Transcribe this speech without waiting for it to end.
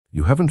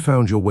You haven't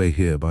found your way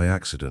here by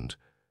accident.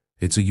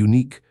 It's a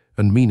unique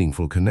and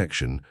meaningful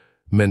connection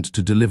meant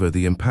to deliver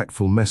the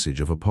impactful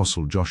message of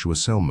Apostle Joshua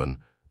Selman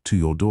to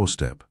your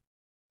doorstep.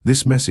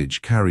 This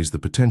message carries the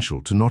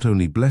potential to not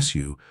only bless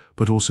you,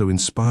 but also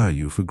inspire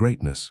you for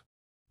greatness.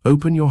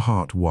 Open your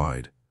heart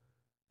wide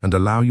and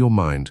allow your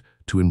mind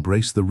to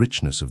embrace the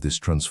richness of this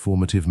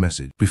transformative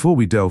message. Before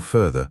we delve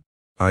further,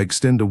 I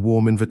extend a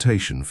warm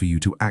invitation for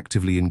you to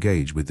actively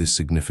engage with this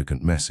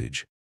significant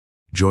message.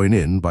 Join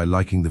in by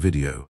liking the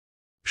video,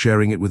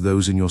 sharing it with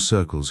those in your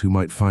circles who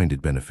might find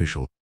it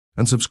beneficial,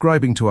 and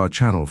subscribing to our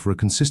channel for a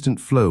consistent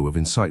flow of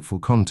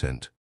insightful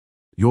content.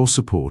 Your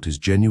support is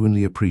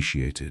genuinely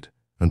appreciated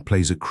and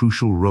plays a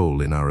crucial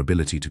role in our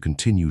ability to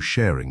continue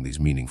sharing these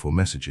meaningful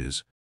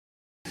messages.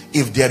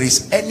 If there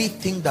is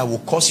anything that will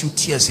cause you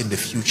tears in the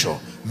future,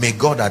 may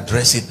God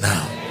address it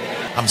now.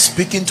 I'm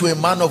speaking to a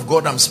man of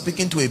God, I'm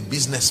speaking to a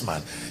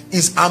businessman.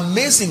 It's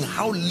amazing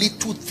how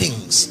little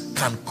things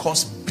can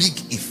cause big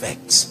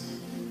effects.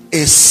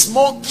 A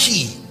small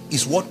key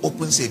is what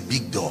opens a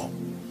big door.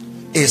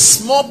 A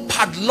small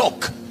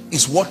padlock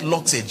is what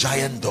locks a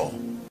giant door.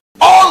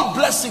 All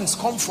blessings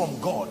come from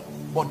God,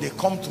 but they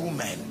come through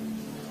men.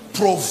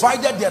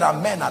 Provided there are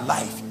men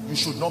alive, you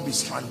should not be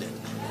stranded.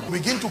 You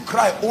begin to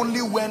cry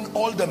only when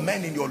all the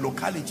men in your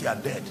locality are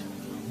dead.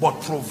 But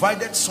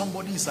provided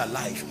somebody is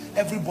alive,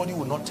 everybody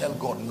will not tell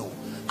God no.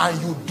 And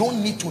you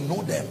don't need to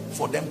know them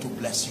for them to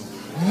bless you.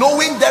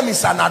 Knowing them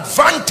is an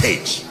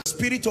advantage. The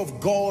Spirit of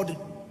God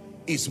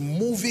is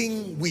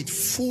moving with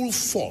full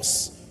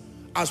force.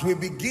 As we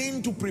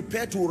begin to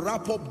prepare to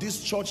wrap up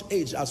this church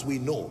age, as we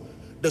know,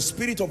 the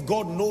Spirit of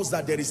God knows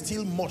that there is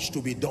still much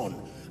to be done.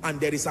 And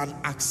there is an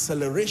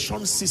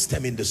acceleration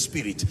system in the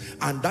Spirit,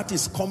 and that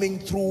is coming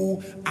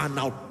through an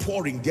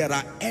outpouring. There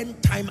are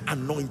end time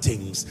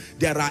anointings,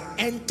 there are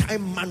end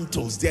time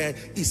mantles, there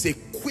is a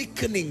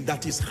quickening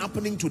that is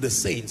happening to the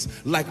saints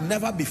like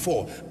never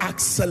before.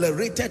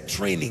 Accelerated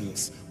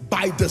trainings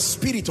by the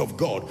Spirit of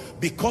God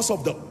because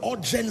of the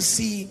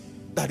urgency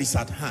that is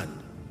at hand.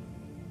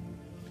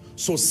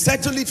 So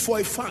settle it for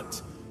a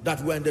fact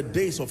that we're in the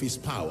days of his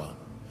power.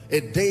 A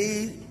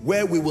day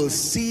where we will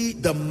see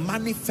the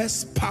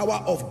manifest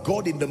power of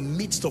God in the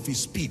midst of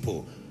his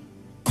people,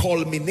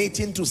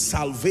 culminating to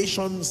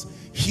salvations,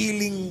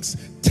 healings,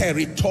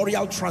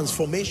 territorial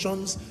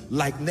transformations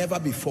like never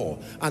before.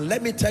 And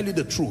let me tell you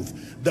the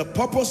truth, the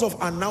purpose of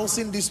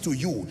announcing this to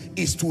you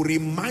is to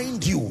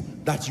remind you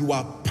that you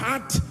are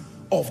part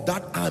of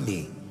that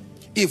army.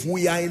 If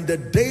we are in the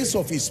days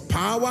of his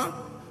power,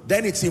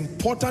 then it's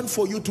important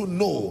for you to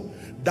know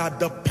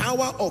that the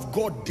power of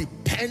God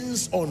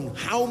depends on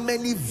how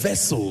many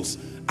vessels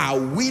are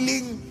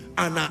willing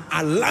and are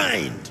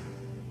aligned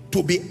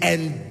to be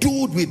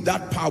endued with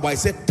that power. I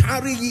said,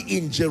 tarry ye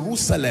in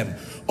Jerusalem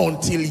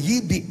until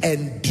ye be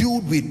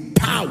endued with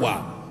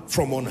power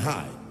from on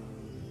high.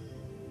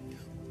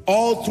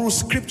 All through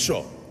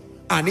scripture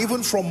and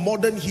even from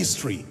modern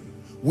history,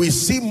 we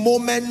see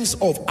moments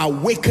of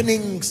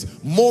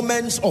awakenings,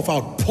 moments of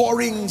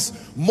outpourings,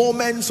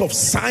 moments of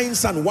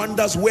signs and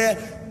wonders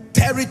where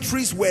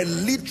territories were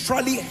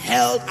literally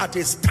held at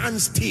a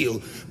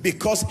standstill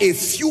because a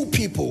few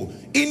people,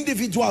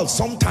 individuals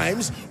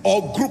sometimes,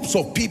 or groups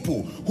of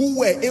people who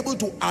were able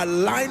to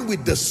align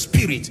with the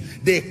Spirit,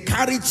 they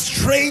carried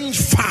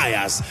strange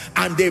fires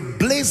and they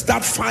blazed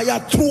that fire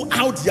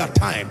throughout their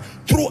time,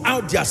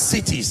 throughout their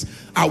cities.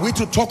 Are we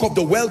to talk of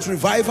the Welsh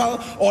revival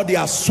or the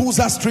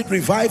Azusa Street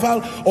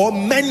revival or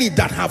many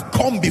that have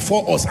come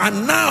before us?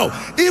 And now,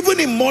 even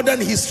in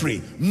modern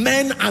history,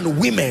 men and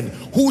women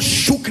who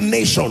shook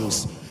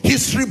nations,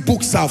 history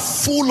books are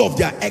full of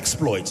their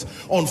exploits.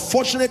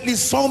 Unfortunately,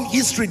 some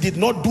history did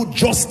not do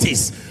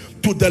justice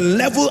to the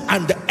level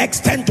and the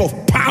extent of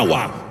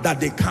power that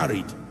they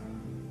carried.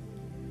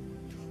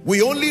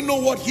 We only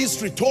know what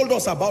history told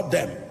us about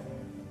them.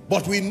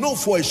 But we know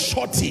for a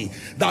surety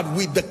that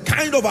with the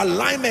kind of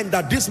alignment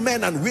that these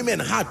men and women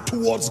had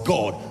towards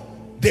God,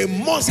 they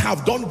must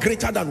have done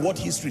greater than what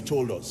history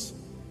told us.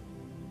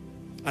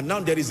 And now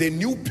there is a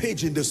new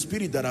page in the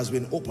Spirit that has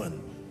been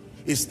opened.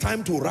 It's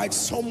time to write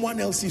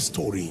someone else's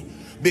story,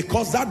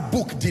 because that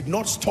book did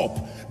not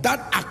stop. That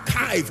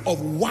archive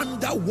of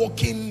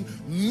wonder-working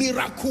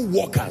miracle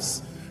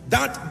workers,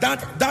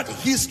 that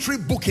history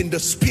book in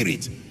the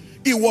Spirit,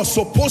 it was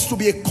supposed to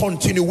be a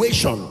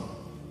continuation.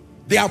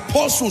 The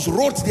apostles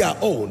wrote their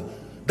own.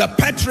 The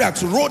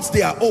patriarchs wrote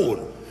their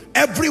own.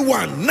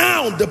 Everyone,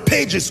 now the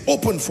page is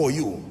open for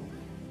you.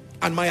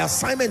 And my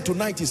assignment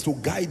tonight is to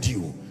guide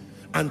you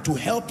and to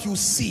help you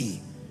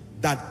see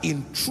that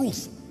in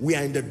truth, we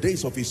are in the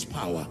days of his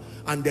power.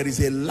 And there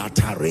is a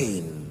latter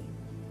rain.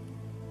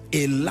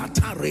 A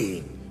latter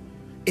rain.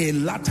 A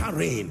latter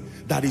rain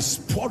that is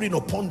pouring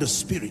upon the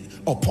Spirit,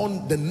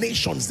 upon the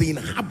nations, the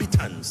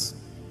inhabitants.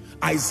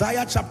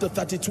 Isaiah chapter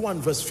 32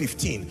 and verse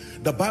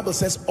 15, the Bible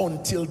says,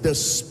 until the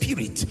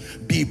Spirit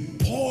be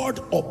poured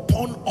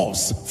upon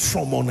us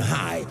from on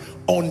high.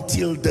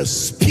 Until the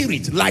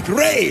Spirit, like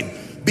rain,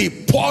 be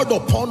poured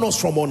upon us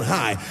from on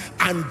high.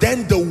 And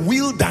then the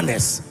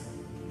wilderness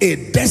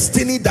a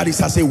destiny that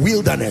is as a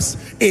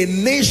wilderness, a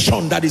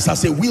nation that is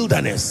as a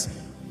wilderness,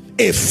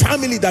 a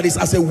family that is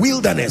as a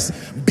wilderness,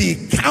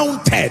 be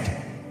counted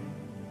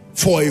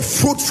for a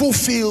fruitful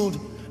field,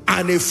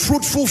 and a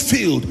fruitful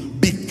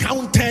field be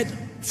counted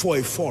for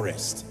a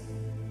forest.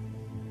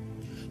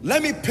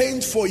 Let me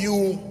paint for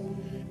you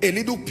a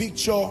little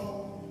picture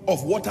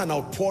of what an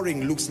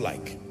outpouring looks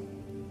like.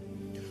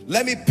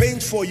 Let me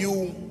paint for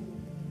you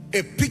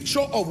a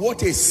picture of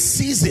what a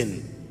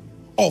season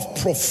of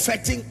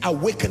prophetic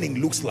awakening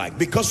looks like.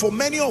 Because for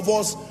many of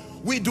us,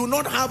 we do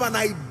not have an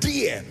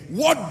idea.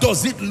 What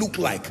does it look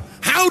like?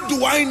 How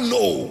do I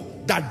know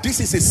that this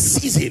is a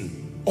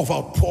season of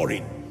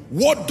outpouring?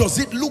 What does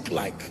it look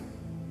like?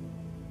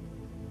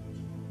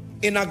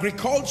 In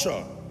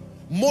agriculture,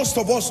 most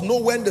of us know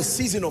when the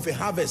season of a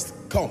harvest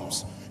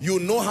comes. You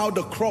know how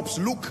the crops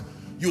look.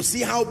 You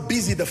see how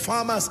busy the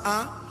farmers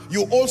are.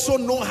 You also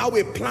know how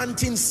a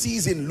planting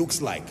season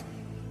looks like.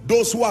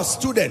 Those who are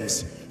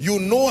students, you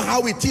know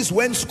how it is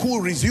when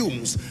school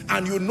resumes,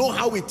 and you know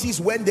how it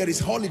is when there is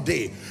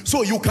holiday.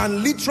 So you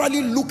can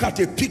literally look at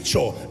a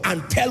picture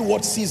and tell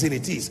what season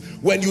it is.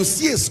 When you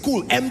see a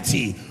school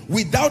empty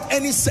without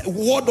any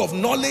word of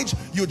knowledge,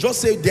 you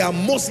just say they are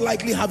most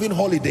likely having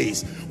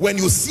holidays. When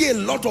you see a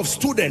lot of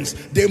students,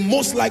 they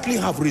most likely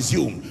have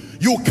resumed.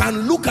 You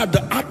can look at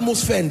the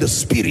atmosphere and the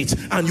spirit,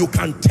 and you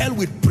can tell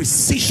with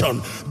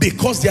precision,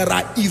 because there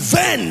are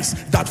events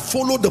that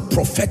follow the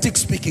prophetic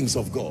speakings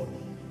of God.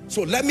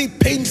 So let me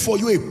paint for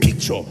you a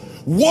picture.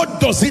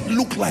 What does it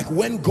look like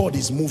when God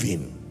is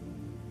moving?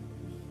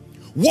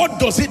 What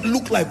does it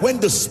look like when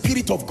the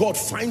Spirit of God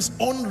finds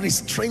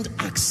unrestrained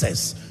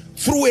access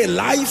through a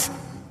life,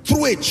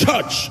 through a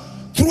church,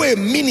 through a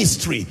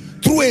ministry,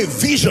 through a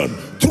vision,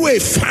 through a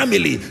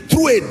family,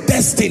 through a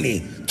destiny,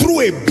 through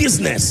a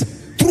business,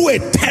 through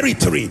a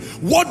territory?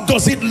 What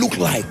does it look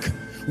like?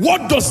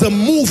 What does the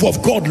move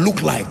of God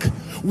look like?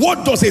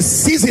 What does a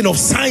season of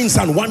signs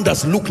and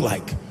wonders look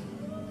like?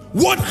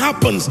 What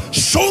happens?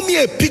 Show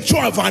me a picture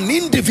of an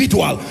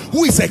individual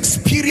who is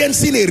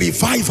experiencing a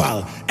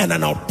revival and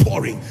an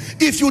outpouring.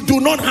 If you do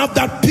not have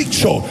that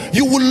picture,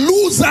 you will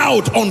lose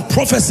out on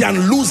prophecy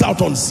and lose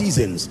out on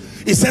seasons.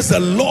 It says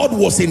the Lord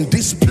was in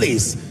this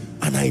place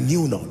and I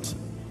knew not.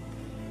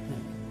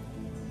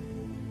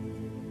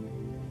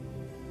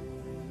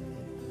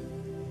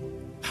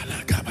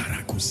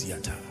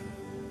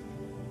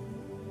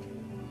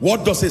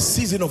 What does a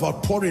season of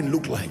outpouring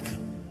look like?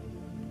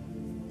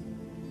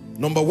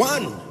 Number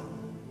one,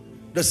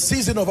 the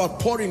season of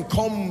outpouring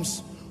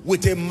comes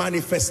with a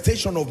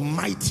manifestation of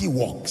mighty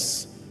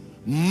works.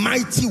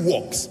 Mighty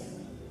works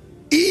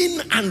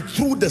in and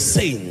through the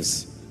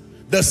saints.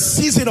 The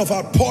season of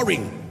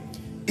outpouring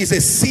is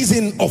a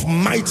season of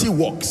mighty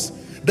works.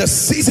 The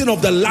season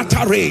of the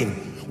latter rain,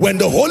 when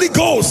the Holy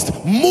Ghost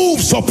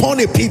moves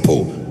upon a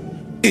people,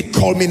 it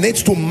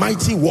culminates to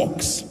mighty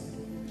works.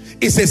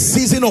 It's a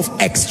season of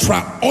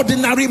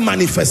extraordinary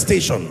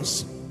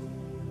manifestations.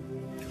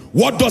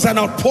 What does an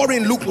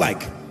outpouring look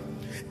like?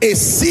 A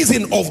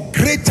season of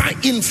greater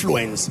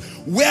influence,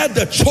 where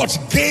the church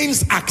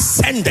gains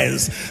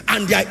ascendance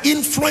and their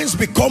influence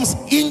becomes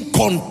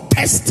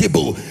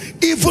incontestable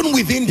even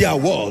within their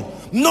world.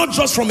 Not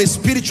just from a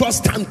spiritual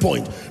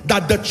standpoint,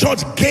 that the church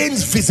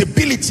gains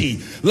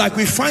visibility, like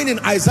we find in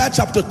Isaiah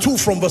chapter 2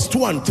 from verse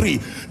 2 and 3.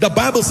 The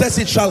Bible says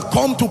it shall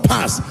come to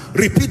pass,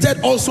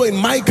 repeated also in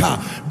Micah,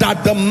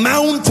 that the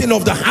mountain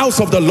of the house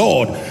of the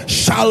Lord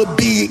shall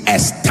be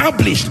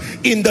established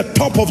in the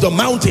top of the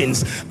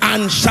mountains,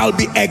 and shall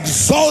be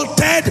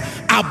exalted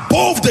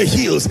above the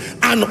hills,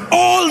 and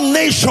all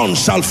nations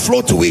shall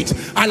flow to it.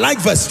 I like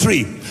verse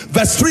 3.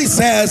 Verse 3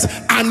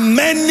 says, and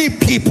many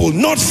people,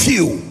 not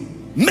few,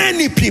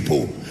 many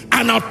people.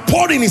 An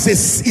outpouring is a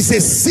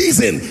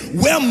season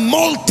where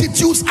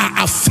multitudes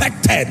are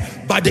affected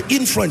by the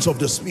influence of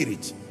the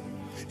Spirit.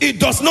 It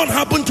does not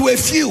happen to a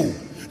few.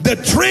 The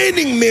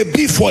training may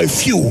be for a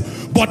few,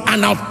 but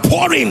an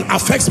outpouring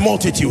affects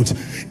multitudes.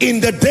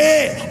 On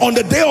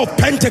the day of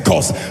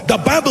Pentecost,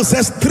 the Bible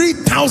says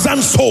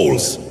 3,000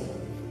 souls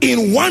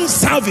in one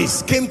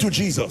service came to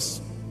Jesus.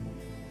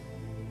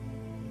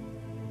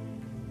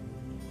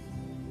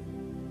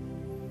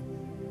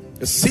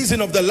 The season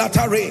of the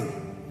latter rain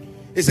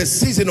is a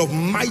season of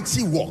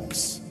mighty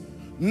works,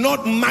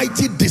 not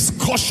mighty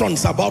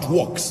discussions about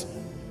works,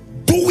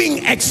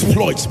 doing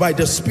exploits by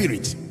the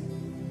Spirit.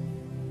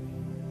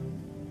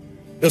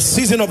 The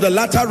season of the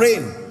latter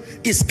rain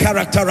is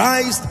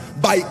characterized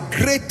by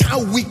greater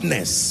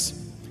witness.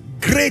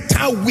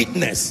 Greater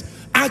witness.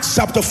 Acts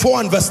chapter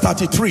 4 and verse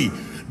 33.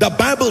 The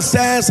Bible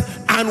says,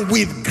 and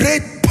with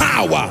great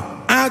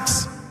power.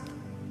 Acts,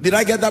 did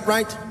I get that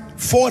right?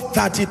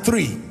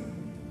 4:33.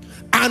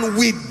 And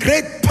with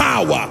great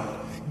power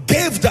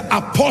gave the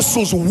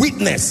apostles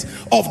witness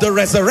of the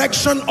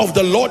resurrection of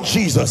the Lord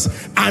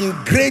Jesus, and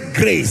great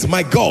grace,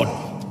 my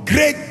God,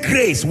 great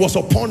grace was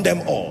upon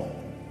them all.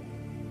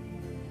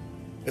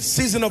 The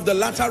season of the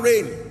latter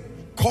rain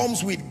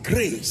comes with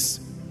grace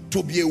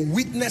to be a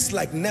witness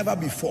like never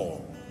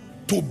before,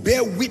 to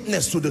bear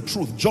witness to the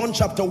truth. John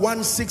chapter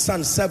 1, 6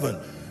 and 7.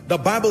 The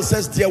Bible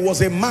says there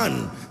was a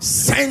man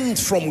sent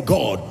from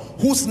God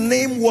whose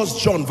name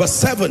was John. Verse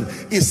 7,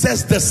 it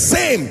says the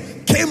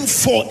same came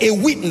for a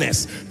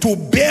witness, to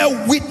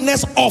bear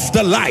witness of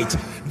the light,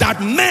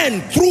 that men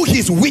through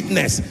his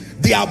witness,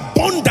 the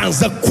abundance,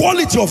 the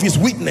quality of his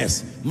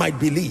witness, might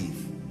believe.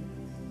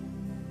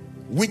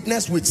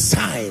 Witness with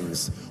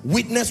signs,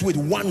 witness with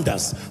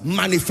wonders,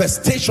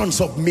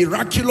 manifestations of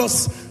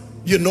miraculous,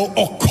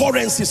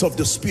 occurrences of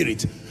the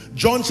Spirit.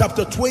 John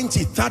chapter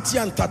 20, 30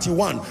 and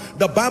 31,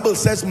 the Bible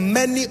says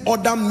many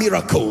other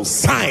miracles,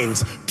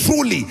 signs,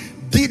 truly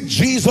did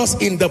Jesus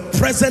in the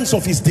presence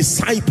of his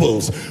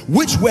disciples,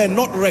 which were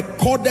not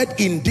recorded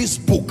in this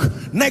book.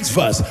 Next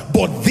verse,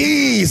 but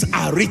these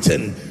are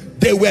written.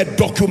 They were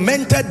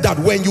documented that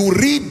when you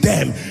read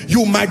them,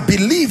 you might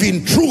believe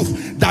in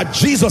truth that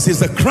Jesus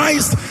is the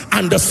Christ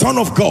and the Son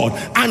of God,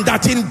 and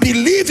that in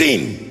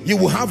believing, you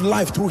will have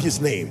life through his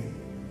name.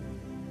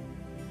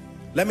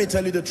 Let me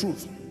tell you the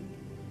truth.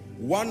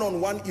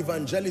 One-on-one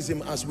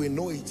evangelism as we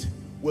know it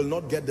will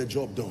not get the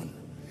job done.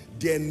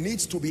 There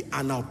needs to be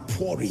an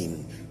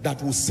outpouring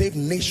that will save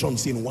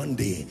nations in one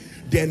day.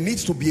 There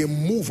needs to be a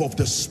move of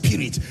the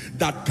Spirit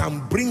that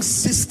can bring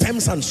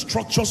systems and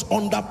structures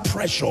under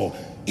pressure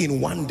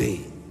in one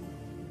day.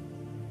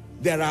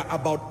 There are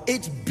about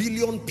 8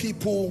 billion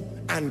people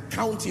and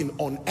counting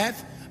on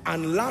earth,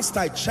 and last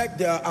I checked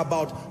there are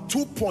about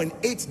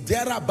 2.8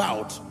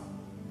 thereabout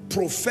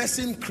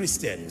professing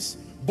Christians,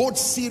 both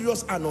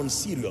serious and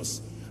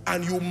unserious.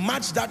 And you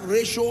match that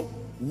ratio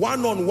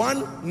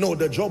one-on-one, no,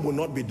 the job will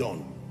not be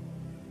done.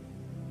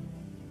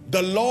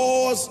 The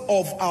laws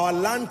of our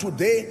land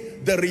today,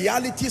 the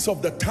realities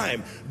of the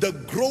time, the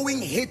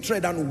growing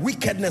hatred and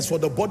wickedness for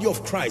the body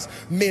of Christ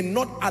may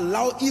not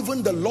allow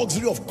even the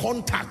luxury of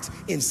contact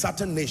in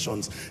certain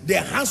nations.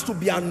 There has to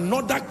be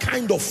another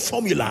kind of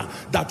formula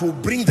that will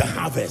bring the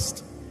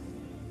harvest.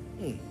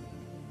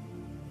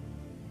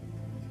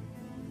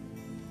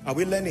 Are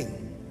we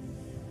learning?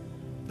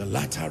 The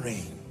latter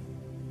rain.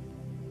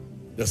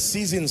 The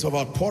seasons of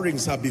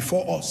outpourings are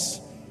before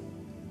us.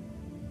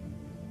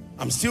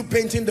 I'm still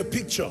painting the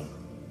picture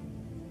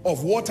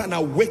of what an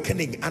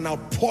awakening, an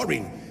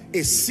outpouring,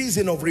 a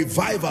season of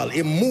revival,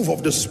 a move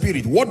of the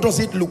Spirit. What does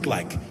it look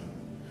like?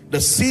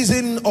 The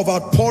season of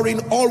outpouring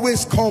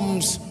always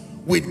comes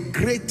with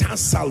greater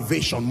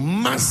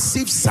salvation,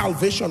 massive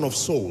salvation of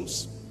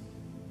souls.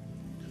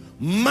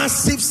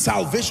 Massive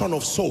salvation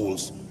of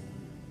souls.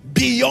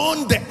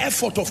 Beyond the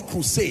effort of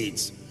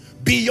crusades,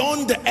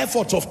 beyond the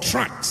effort of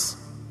tracts.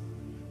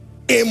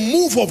 A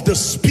move of the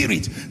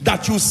Spirit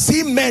that you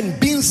see men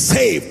being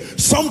saved,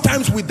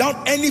 sometimes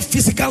without any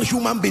physical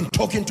human being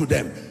talking to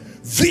them.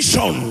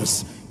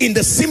 Visions in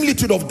the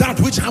similitude of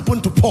that which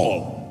happened to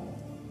Paul.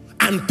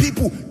 And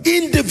people,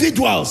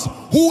 individuals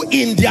who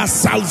in their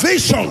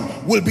salvation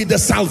will be the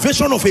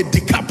salvation of a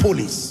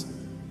Decapolis.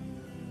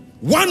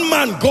 One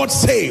man got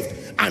saved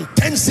and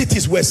 10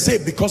 cities were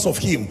saved because of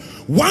him.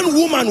 One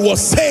woman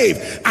was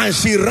saved and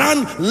she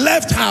ran,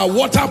 left her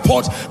water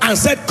pot and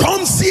said,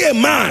 come see a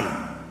man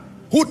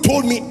who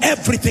told me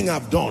everything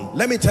I've done.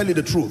 Let me tell you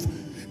the truth.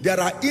 There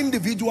are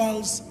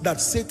individuals that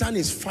Satan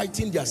is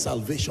fighting their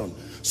salvation.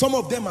 Some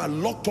of them are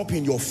locked up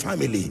in your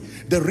family.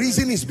 The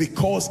reason is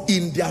because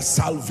in their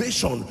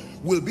salvation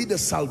will be the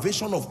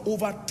salvation of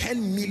over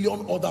 10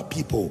 million other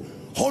people,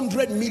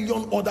 100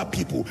 million other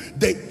people.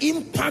 The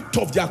impact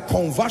of their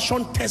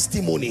conversion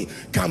testimony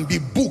can be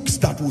books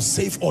that will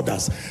save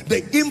others.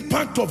 The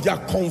impact of their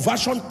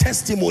conversion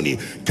testimony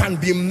can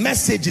be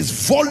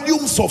messages,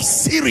 volumes of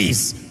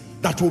series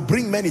that will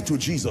bring many to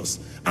Jesus.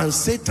 And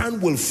Satan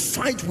will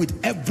fight with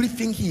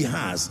everything he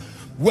has.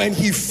 When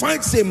he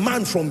fights a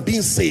man from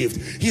being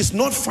saved, he's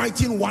not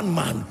fighting one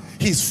man.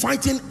 He's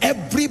fighting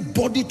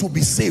everybody to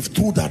be saved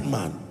through that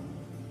man.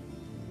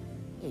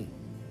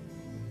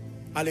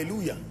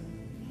 Hallelujah.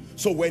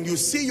 So when you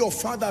see your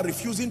father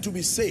refusing to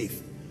be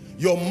saved,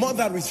 your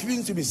mother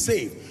refusing to be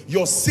saved,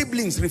 your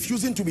siblings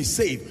refusing to be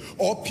saved,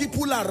 or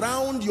people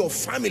around your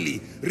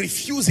family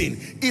refusing,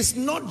 it's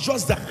not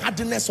just the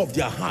hardness of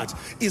their heart,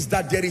 it's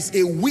that there is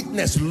a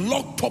weakness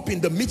locked up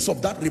in the midst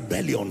of that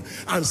rebellion,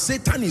 and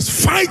Satan is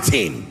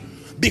fighting,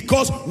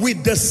 because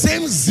with the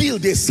same zeal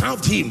they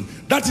served him,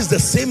 that is the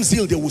same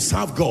zeal they will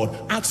serve God.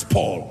 Ask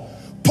Paul.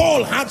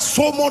 Paul had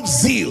so much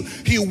zeal,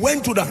 he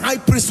went to the high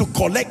priest to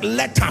collect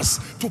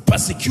letters to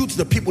persecute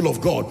the people of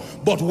God.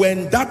 But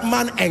when that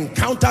man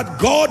encountered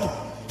God,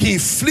 he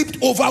flipped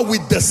over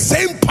with the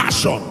same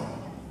passion.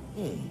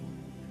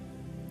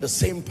 The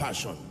same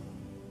passion.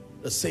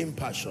 The same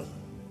passion.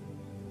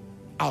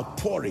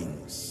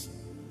 Outpourings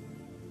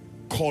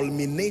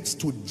culminates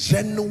to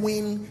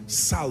genuine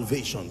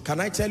salvation. Can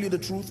I tell you the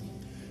truth?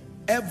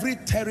 Every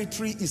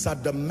territory is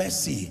at the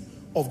mercy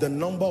of the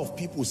number of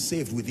people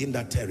saved within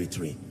that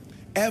territory.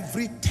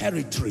 Every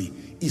territory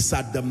is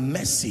at the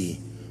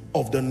mercy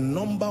of the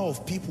number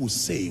of people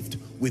saved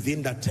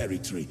within that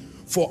territory.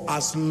 For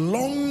as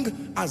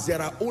long as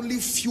there are only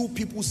few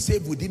people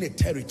saved within a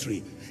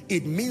territory,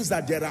 it means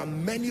that there are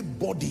many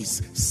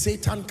bodies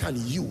Satan can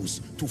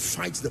use to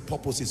fight the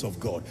purposes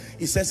of God.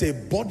 It says, a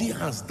body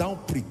has thou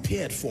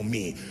prepared for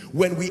me.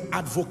 When we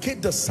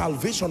advocate the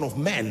salvation of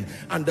men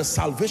and the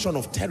salvation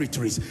of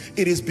territories,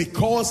 it is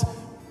because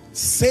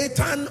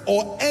Satan,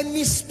 or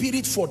any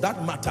spirit for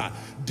that matter,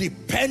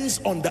 depends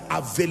on the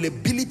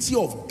availability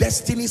of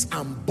destinies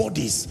and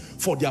bodies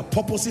for their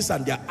purposes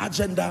and their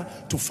agenda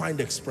to find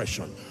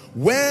expression.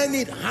 When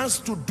it has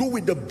to do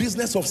with the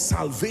business of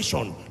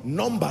salvation,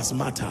 numbers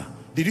matter.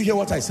 Did you hear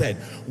what I said?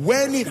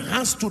 When it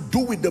has to do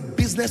with the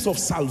business of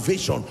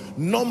salvation,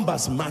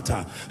 numbers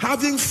matter.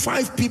 Having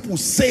 5 people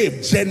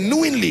saved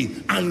genuinely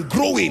and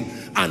growing,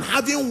 and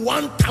having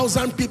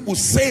 1,000 people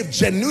saved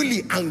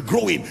genuinely and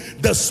growing,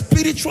 the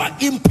spiritual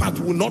impact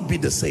will not be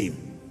the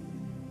same.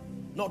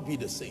 Not be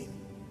the same.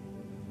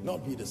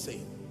 Not be the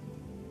same.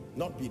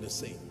 Not be the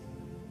same.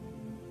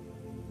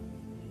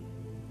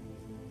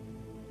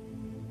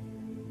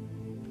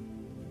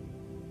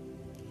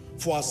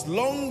 For as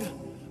long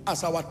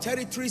as our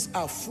territories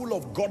are full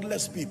of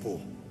godless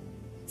people,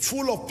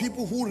 full of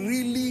people who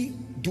really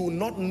do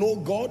not know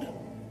God,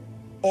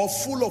 or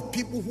full of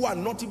people who are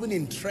not even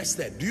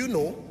interested, do you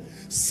know,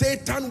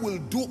 Satan will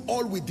do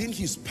all within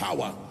his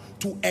power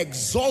to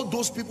exalt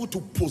those people to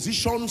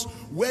positions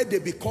where they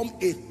become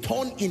a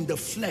thorn in the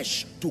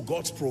flesh to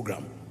God's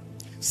program.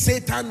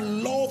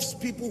 Satan loves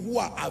people who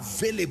are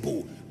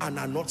available and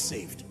are not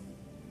saved.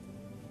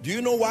 Do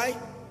you know why?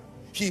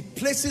 He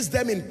places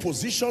them in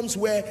positions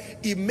where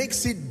it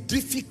makes it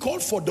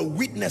difficult for the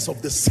witness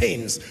of the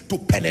saints to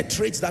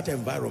penetrate that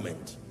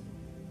environment.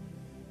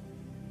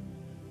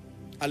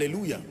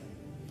 Hallelujah.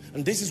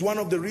 And this is one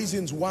of the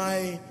reasons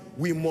why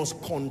we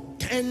must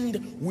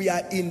contend. We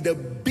are in the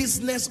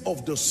business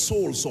of the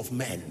souls of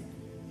men.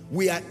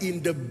 We are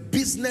in the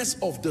business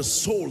of the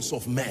souls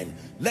of men.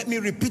 Let me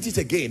repeat it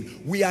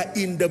again. We are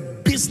in the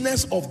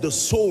business of the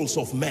souls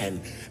of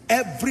men.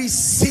 Every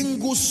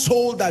single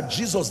soul that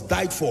Jesus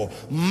died for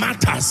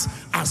matters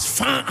as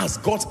far as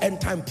God's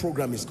end time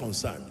program is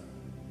concerned.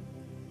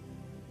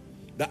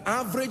 The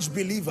average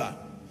believer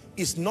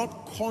is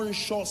not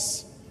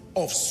conscious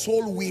of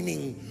soul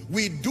winning.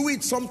 We do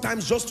it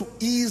sometimes just to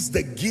ease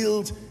the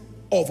guilt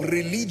of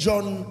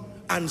religion,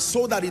 and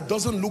so that it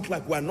doesn't look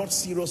like we're not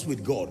serious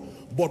with God.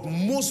 But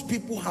most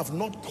people have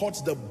not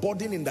caught the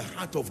burden in the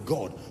heart of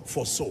God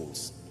for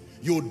souls.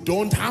 You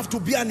don't have to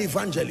be an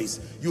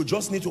evangelist. You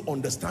just need to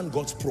understand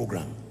God's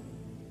program.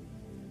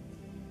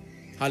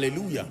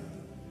 Hallelujah.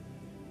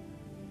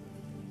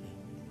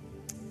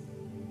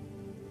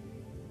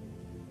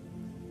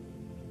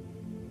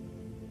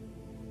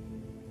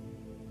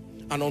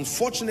 And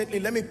unfortunately,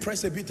 let me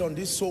press a bit on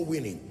this soul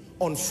winning.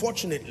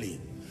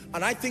 Unfortunately,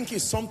 and I think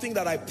it's something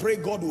that I pray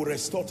God will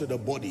restore to the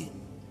body,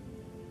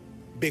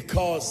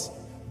 because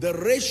the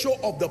ratio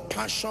of the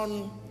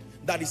passion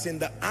that is in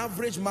the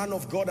average man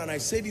of God, and I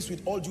say this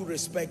with all due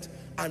respect,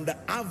 and the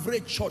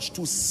average church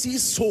to see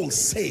souls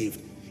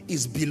saved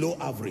is below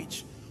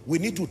average. We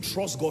need to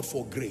trust God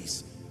for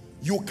grace.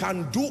 You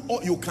can do,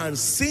 you can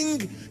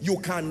sing, you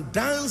can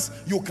dance,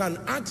 you can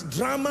act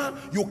drama,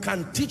 you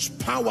can teach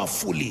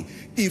powerfully.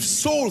 If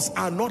souls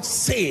are not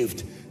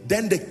saved,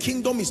 then the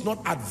kingdom is not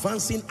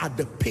advancing at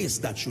the pace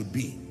that should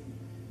be.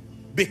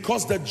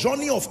 Because the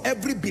journey of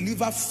every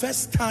believer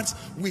first starts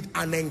with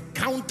an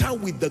encounter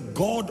with the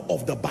God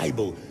of the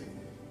Bible.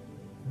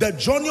 The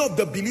journey of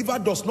the believer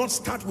does not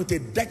start with a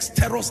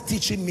dexterous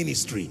teaching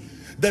ministry.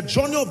 The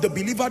journey of the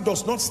believer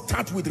does not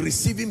start with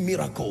receiving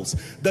miracles.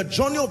 The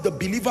journey of the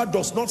believer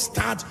does not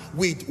start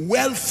with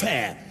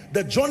welfare.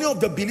 The journey of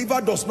the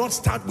believer does not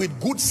start with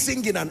good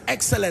singing and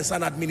excellence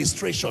and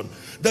administration.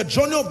 The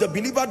journey of the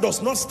believer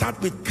does not start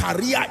with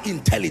career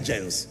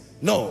intelligence.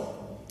 No.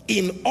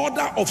 In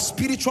order of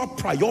spiritual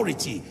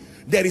priority,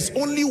 there is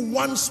only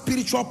one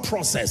spiritual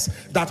process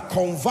that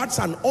converts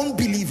an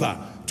unbeliever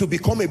to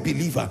become a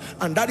believer,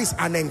 and that is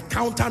an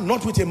encounter,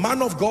 not with a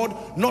man of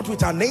God, not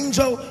with an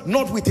angel,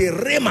 not with a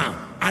rhema,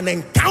 an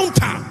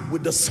encounter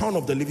with the Son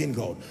of the living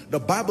God. The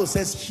Bible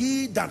says,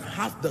 he that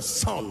hath the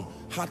Son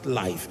hath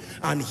life,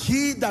 and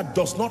he that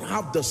does not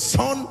have the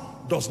Son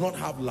does not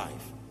have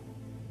life.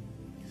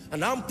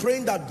 And I'm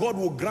praying that God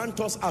will grant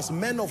us as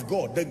men of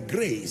God the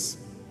grace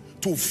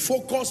to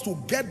focus, to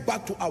get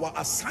back to our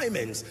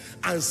assignments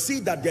and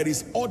see that there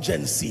is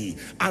urgency,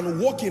 and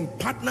walk in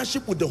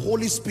partnership with the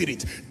Holy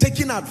Spirit,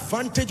 taking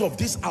advantage of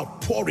this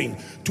outpouring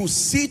to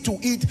see to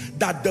it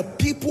that the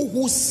people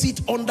who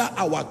sit under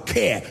our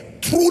care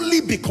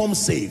truly become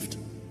saved.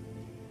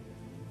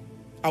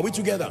 Are we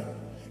together?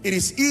 It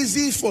is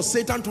easy for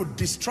Satan to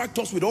distract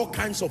us with all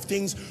kinds of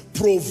things,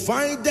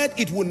 provided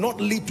it will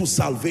not lead to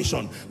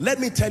salvation.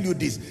 Let me tell you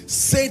this: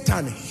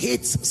 Satan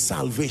hates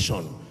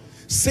salvation.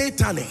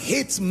 Satan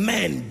hates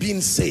men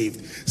being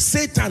saved.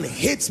 Satan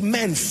hates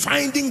men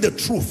finding the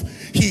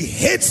truth. He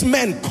hates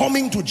men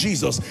coming to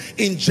Jesus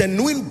in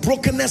genuine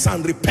brokenness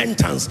and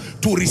repentance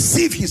to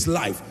receive his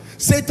life.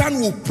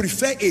 Satan will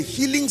prefer a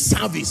healing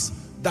service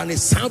than a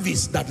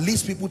service that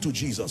leads people to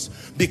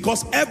Jesus.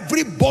 Because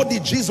everybody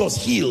Jesus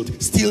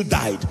healed still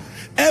died.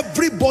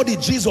 Everybody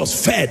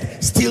Jesus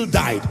fed still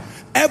died.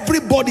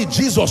 Everybody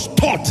Jesus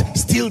taught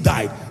still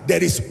died.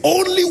 There is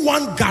only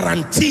one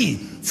guarantee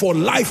for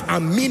life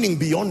and meaning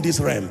beyond this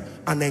realm: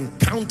 an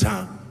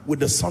encounter with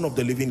the Son of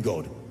the living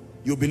God.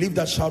 You believe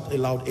that? Shout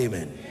aloud,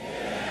 amen.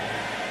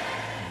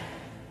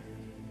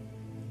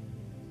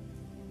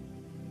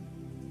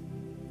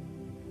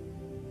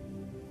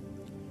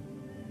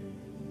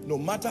 No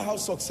matter how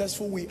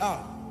successful we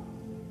are,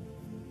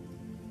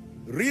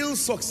 real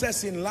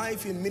success in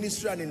life, in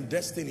ministry, and in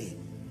destiny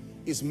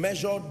is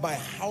measured by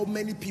how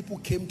many people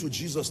came to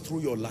Jesus through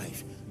your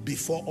life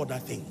before other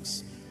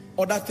things.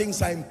 Other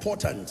things are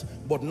important,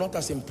 but not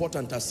as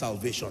important as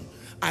salvation.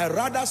 I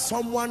rather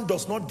someone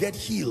does not get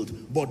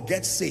healed, but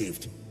get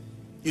saved.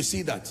 You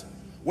see that?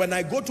 When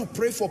I go to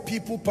pray for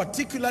people,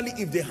 particularly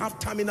if they have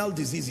terminal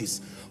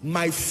diseases,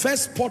 my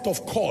first port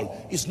of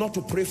call is not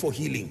to pray for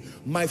healing.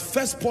 My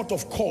first port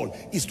of call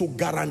is to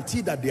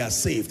guarantee that they are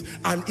saved.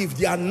 And if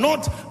they are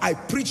not, I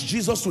preach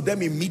Jesus to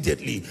them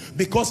immediately.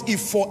 Because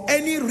if for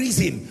any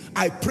reason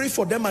I pray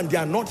for them and they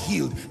are not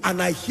healed,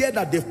 and I hear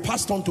that they've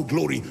passed on to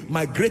glory,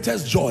 my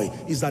greatest joy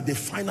is that they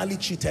finally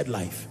cheated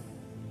life.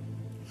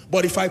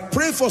 But if I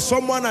pray for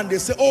someone and they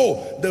say,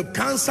 oh, the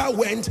cancer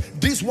went,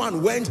 this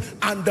one went,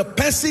 and the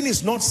person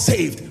is not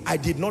saved, I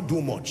did not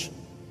do much.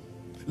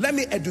 Let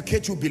me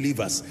educate you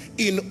believers.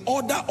 In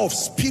order of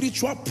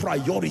spiritual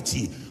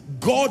priority,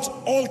 God's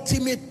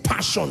ultimate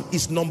passion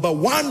is, number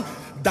one,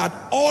 that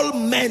all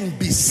men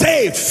be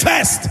saved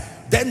first,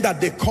 then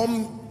that they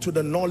come to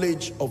the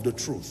knowledge of the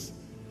truth.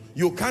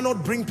 You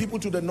cannot bring people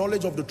to the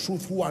knowledge of the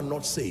truth who are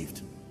not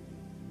saved.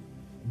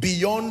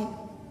 Beyond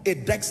a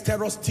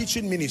dexterous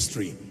teaching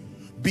ministry,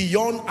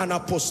 beyond an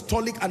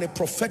apostolic and a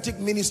prophetic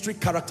ministry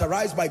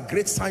characterized by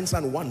great signs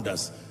and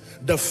wonders,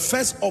 the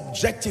first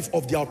objective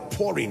of the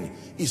outpouring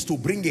is to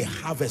bring a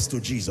harvest to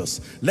Jesus.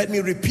 Let me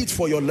repeat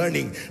for your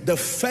learning. The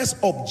first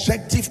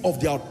objective of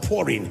the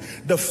outpouring,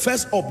 the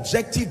first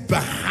objective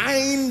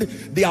behind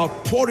the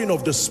outpouring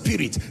of the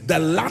Spirit, the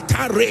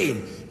latter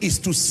rain, is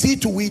to see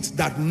to it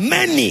that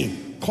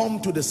many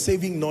come to the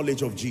saving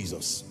knowledge of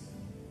Jesus.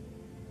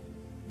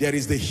 There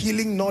is the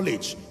healing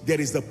knowledge, there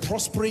is the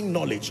prospering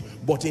knowledge,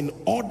 but in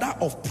order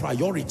of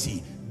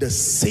priority, the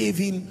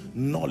saving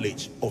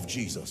knowledge of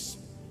Jesus.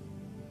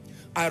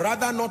 I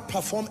rather not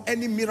perform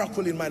any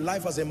miracle in my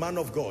life as a man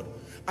of God.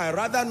 I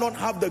rather not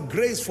have the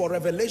grace for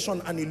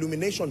revelation and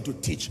illumination to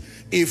teach.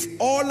 If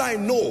all I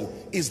know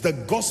is the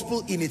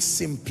gospel in its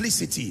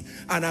simplicity,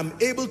 and I'm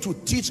able to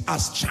teach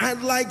as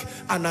childlike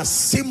and as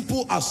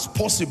simple as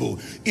possible,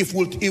 it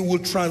will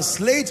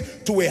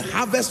translate to a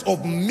harvest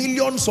of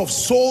millions of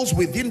souls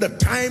within the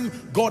time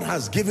God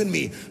has given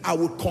me, I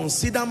would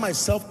consider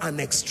myself an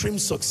extreme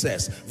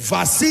success.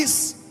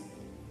 Versus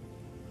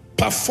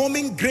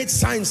performing great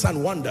signs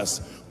and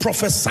wonders,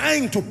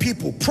 prophesying to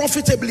people,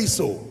 profitably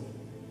so,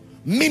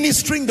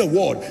 ministering the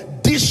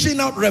word,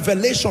 dishing out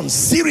revelation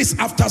series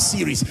after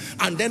series,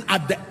 and then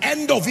at the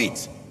end of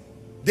it,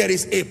 there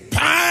is a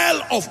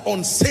pile of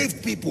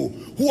unsaved people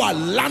who are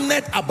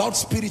learned about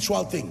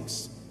spiritual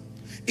things.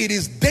 It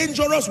is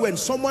dangerous when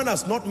someone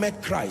has not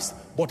met Christ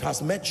but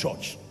has met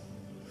church,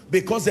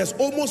 because there's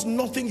almost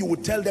nothing you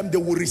would tell them. They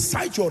will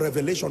recite your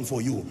revelation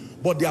for you,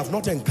 but they have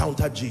not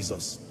encountered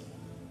Jesus.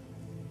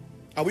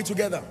 Are we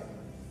together?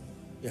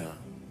 Yeah.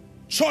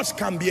 Church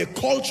can be a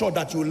culture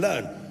that you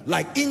learn,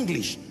 like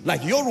English,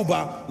 like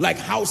Yoruba, like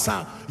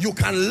Hausa. You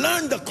can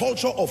learn the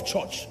culture of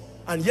church,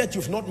 and yet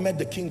you've not met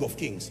the King of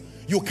Kings.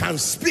 You can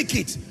speak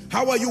it.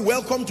 How are you?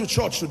 Welcome to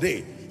church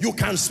today. You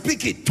can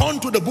speak it. Turn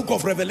to the book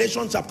of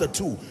Revelation chapter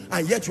 2,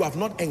 and yet you have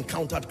not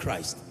encountered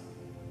Christ.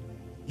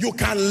 You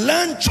can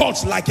learn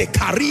church like a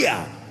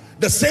career.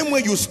 The same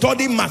way you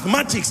study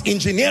mathematics,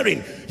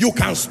 engineering, you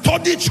can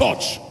study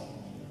church.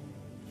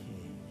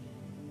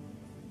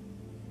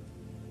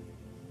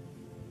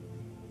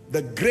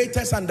 The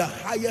greatest and the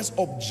highest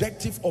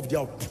objective of the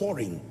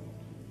outpouring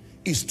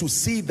is to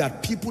see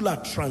that people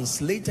are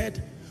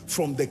translated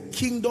from the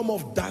kingdom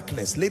of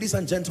darkness, ladies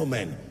and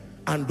gentlemen,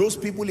 and those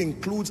people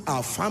include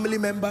our family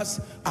members,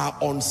 our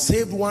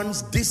unsaved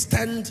ones,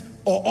 distant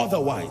or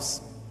otherwise,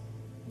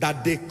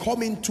 that they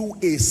come into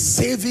a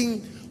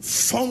saving,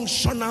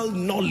 functional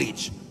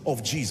knowledge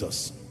of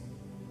Jesus.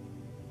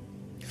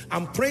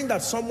 I'm praying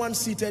that someone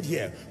seated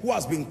here who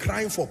has been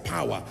crying for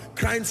power,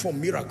 crying for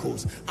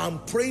miracles, I'm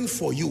praying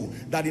for you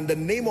that in the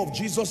name of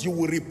Jesus you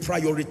will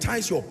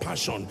reprioritize your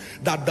passion,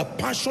 that the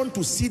passion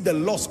to see the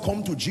lost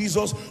come to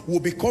Jesus will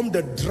become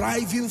the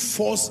driving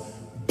force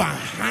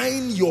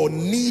behind your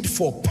need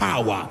for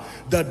power,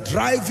 the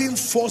driving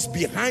force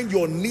behind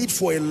your need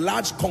for a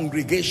large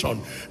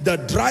congregation, the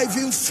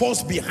driving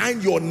force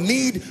behind your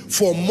need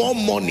for more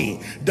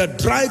money, the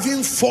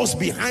driving force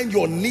behind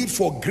your need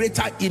for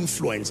greater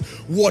influence.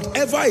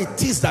 Whatever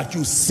it is that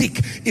you seek,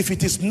 if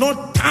it is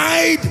not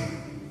tied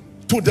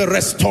to the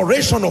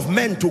restoration of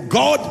men to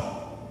God,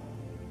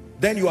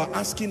 then you are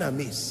asking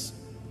amiss.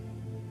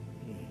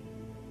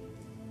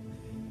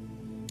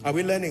 Are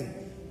we learning?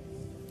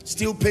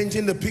 Still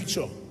painting the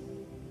picture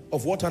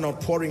of what an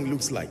outpouring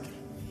looks like.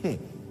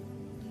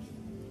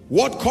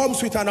 What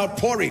comes with an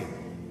outpouring?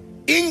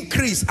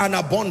 Increase and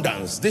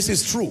abundance. This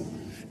is true.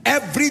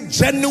 Every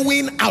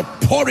genuine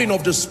outpouring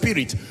of the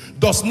Spirit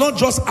does not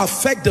just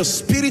affect the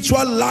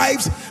spiritual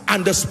lives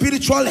and the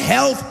spiritual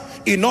health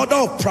in order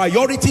of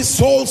priority,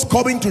 souls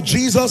coming to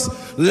Jesus,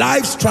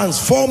 lives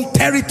transformed,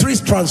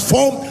 territories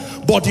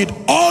transformed, but it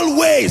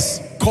always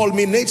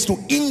culminates to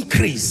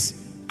increase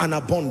and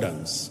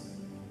abundance.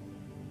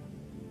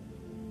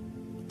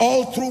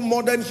 All through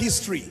modern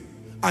history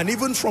and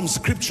even from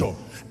scripture,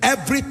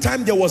 every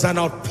time there was an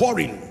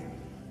outpouring,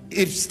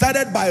 it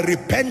started by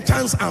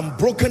repentance and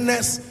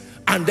brokenness,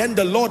 and then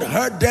the Lord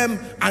heard them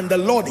and the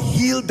Lord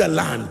healed the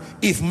land.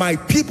 If my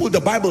people, the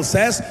Bible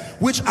says,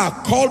 which are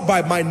called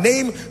by my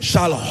name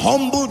shall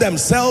humble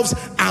themselves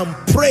and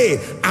pray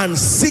and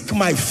seek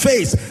my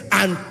face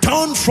and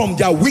turn from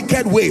their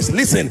wicked ways.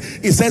 Listen,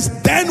 it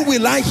says, then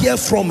will I hear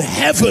from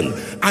heaven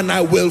and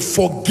I will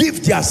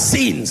forgive their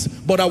sins.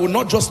 But I will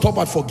not just stop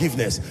at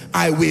forgiveness.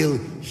 I will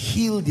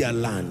heal their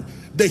land.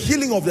 The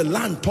healing of the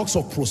land talks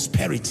of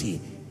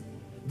prosperity,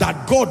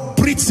 that God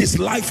breathes his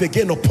life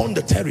again upon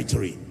the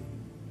territory.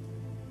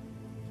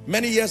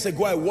 Many years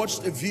ago, I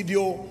watched a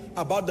video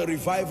about the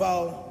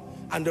revival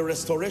and the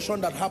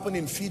restoration that happened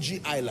in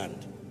Fiji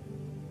Island.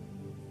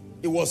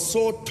 It was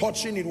so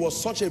touching. It was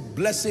such a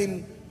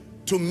blessing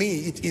to me.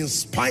 It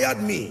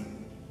inspired me.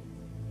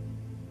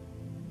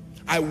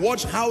 I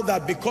watched how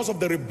that because of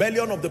the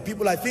rebellion of the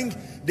people, I think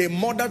they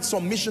murdered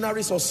some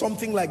missionaries or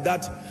something like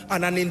that,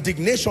 and an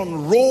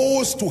indignation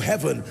rose to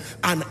heaven,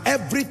 and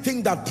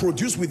everything that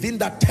produced within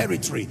that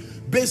territory,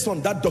 based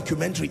on that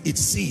documentary, it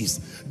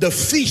ceased. The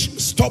fish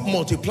stopped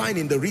multiplying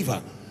in the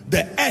river.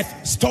 The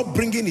earth stopped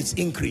bringing its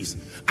increase,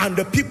 and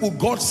the people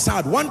got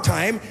sad. One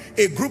time,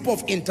 a group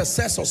of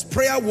intercessors,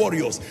 prayer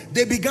warriors,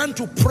 they began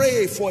to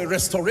pray for a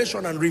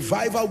restoration and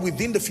revival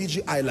within the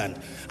Fiji Island,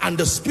 and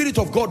the Spirit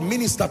of God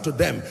ministered to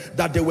them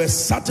that there were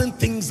certain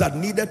things that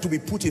needed to be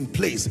put in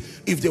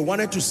place if they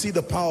wanted to see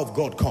the power of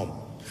God come.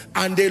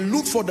 And they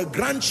looked for the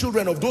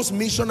grandchildren of those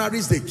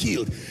missionaries they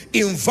killed,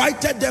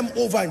 invited them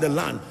over in the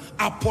land,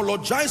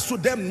 apologized to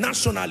them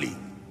nationally.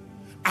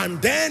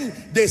 And then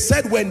they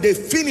said when they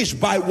finished,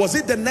 by, was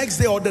it the next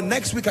day or the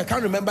next week, I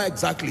can't remember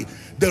exactly,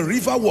 the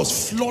river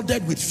was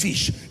flooded with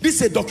fish. This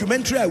is a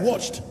documentary I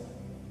watched.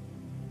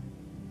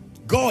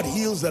 God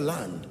heals the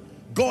land.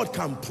 God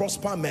can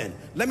prosper men.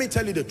 Let me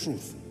tell you the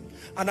truth.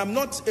 And I'm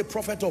not a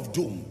prophet of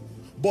doom,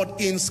 but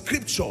in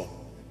scripture,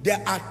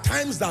 there are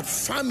times that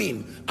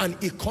famine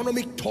and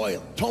economic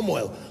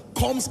turmoil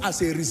comes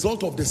as a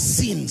result of the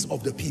sins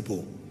of the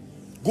people.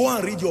 Go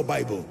and read your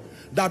Bible.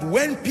 That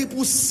when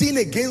people sin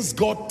against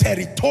God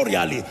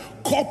territorially,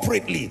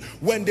 corporately,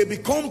 when they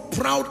become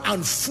proud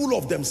and full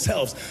of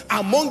themselves,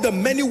 among the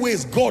many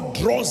ways God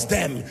draws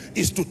them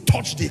is to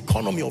touch the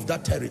economy of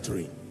that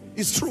territory.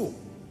 It's true.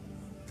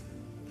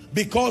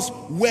 Because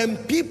when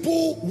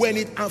people, when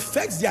it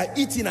affects their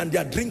eating and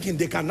their drinking,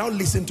 they can now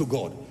listen to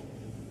God.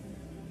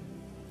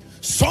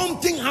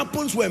 Something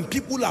happens when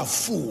people are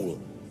full.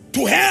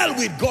 To hell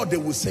with God, they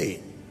will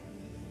say.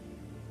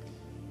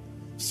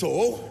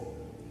 So,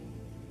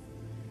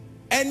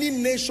 any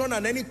nation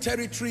and any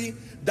territory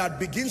that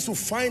begins to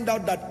find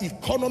out that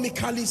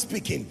economically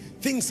speaking,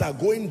 things are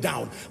going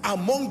down,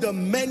 among the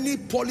many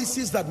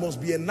policies that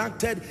must be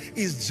enacted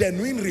is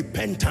genuine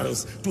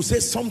repentance to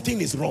say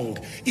something is wrong.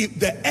 If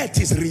the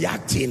earth is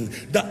reacting,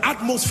 the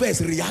atmosphere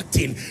is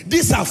reacting,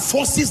 these are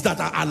forces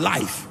that are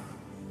alive.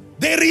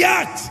 They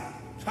react.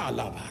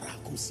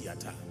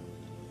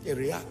 They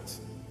react.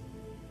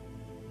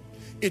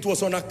 It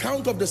was on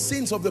account of the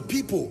sins of the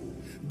people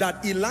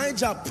that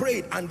Elijah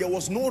prayed and there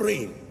was no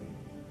rain.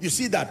 You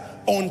see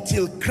that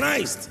until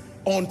Christ,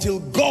 until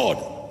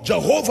God,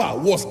 Jehovah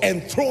was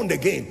enthroned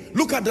again.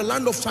 Look at the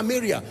land of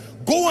Samaria.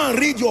 Go and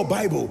read your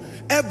Bible.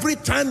 Every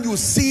time you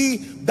see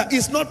that,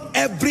 it's not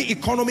every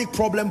economic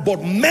problem,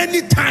 but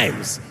many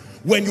times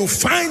when you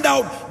find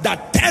out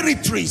that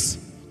territories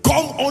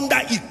come under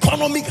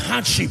economic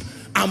hardship,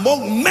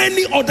 among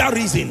many other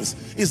reasons,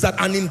 is that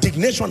an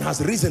indignation has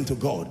risen to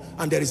God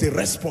and there is a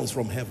response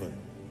from heaven.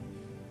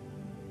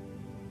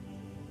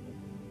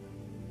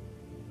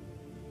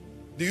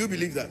 Do you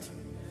believe that?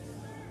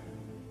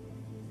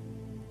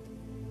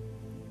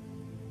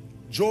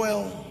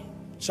 Joel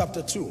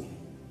chapter 2.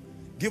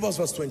 Give us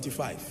verse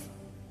 25.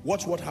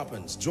 Watch what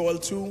happens. Joel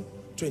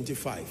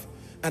 2:25.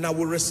 And I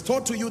will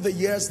restore to you the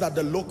years that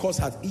the locust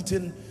hath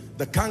eaten,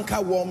 the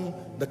cankerworm,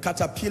 the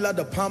caterpillar,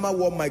 the palmer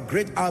worm, my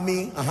great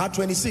army.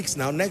 26.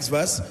 Now next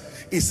verse.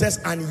 It says,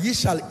 and ye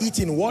shall eat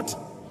in what?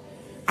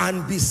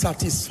 And be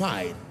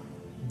satisfied.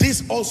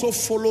 This also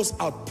follows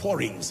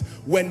outpourings.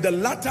 When the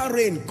latter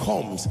rain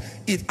comes,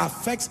 it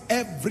affects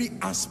every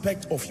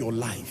aspect of your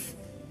life.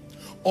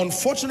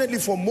 Unfortunately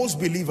for most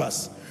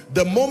believers,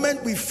 the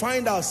moment we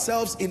find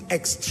ourselves in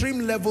extreme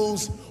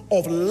levels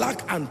of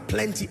lack and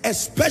plenty,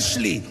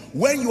 especially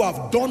when you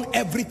have done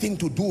everything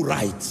to do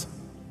right,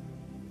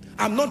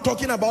 I'm not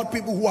talking about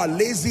people who are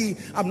lazy.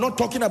 I'm not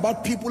talking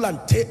about people and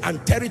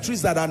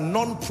territories that are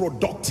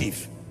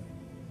non-productive.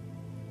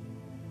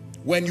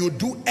 When you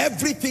do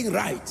everything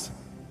right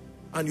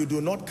and you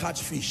do not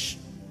catch fish,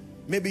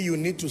 maybe you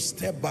need to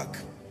step back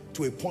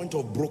to a point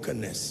of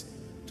brokenness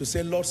to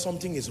say, Lord,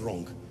 something is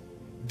wrong.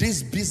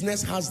 This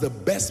business has the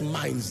best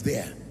minds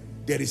there.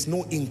 There is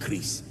no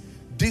increase.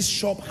 This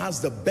shop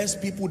has the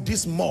best people.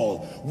 This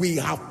mall, we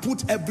have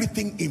put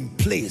everything in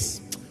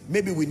place.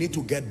 Maybe we need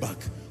to get back.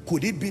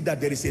 Could it be that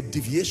there is a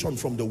deviation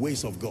from the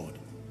ways of God?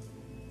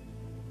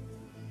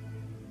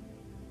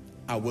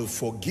 I will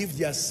forgive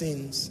their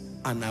sins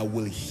and I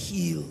will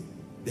heal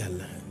their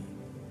land.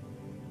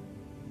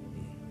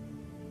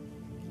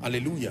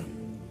 Hallelujah.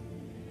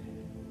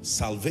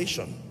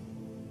 Salvation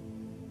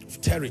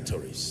of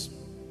territories.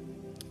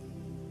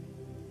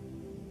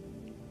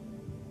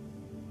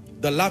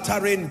 The latter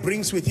rain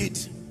brings with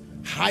it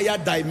higher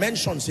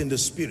dimensions in the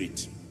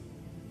spirit.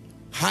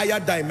 Higher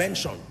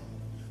dimension.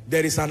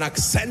 There is an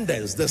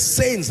ascendance. The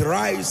saints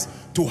rise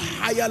to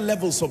higher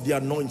levels of the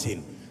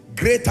anointing.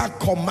 Greater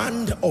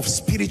command of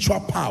spiritual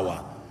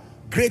power.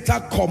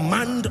 Greater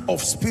command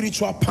of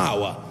spiritual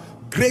power.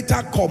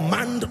 Greater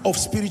command of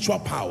spiritual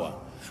power.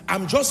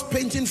 I'm just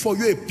painting for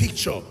you a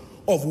picture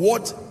of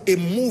what a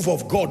move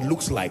of God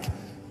looks like.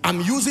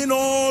 I'm using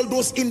all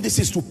those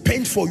indices to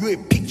paint for you a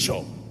picture.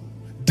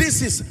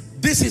 This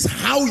is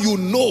how you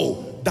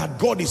know that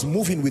God is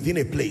moving within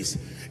a place.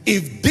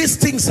 If these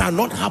things are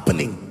not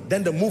happening,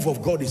 then the move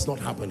of God is not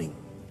happening.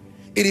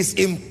 It is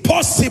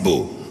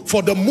impossible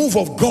for the move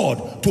of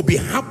God to be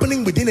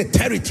happening within a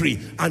territory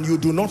and you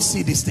do not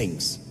see these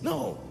things.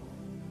 No.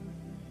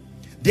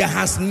 There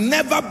has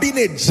never been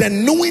a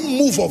genuine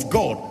move of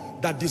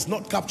God that does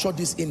not capture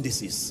these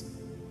indices.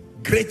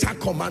 Greater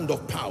command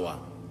of power.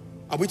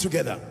 Are we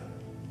together?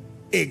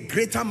 A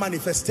greater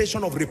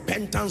manifestation of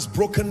repentance,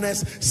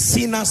 brokenness,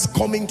 sinners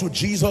coming to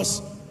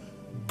Jesus,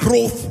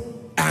 growth,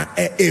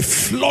 a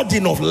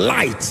flooding of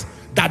light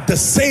that the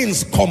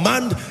saints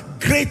command,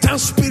 greater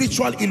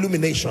spiritual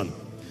illumination,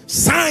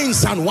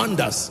 signs and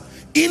wonders,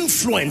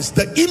 influence,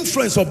 the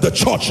influence of the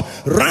church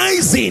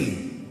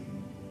rising,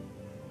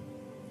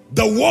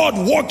 the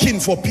word working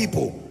for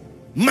people,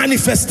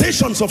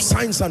 manifestations of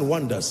signs and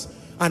wonders.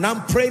 And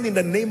I'm praying in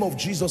the name of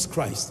Jesus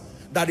Christ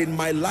that in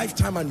my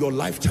lifetime and your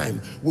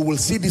lifetime, we will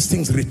see these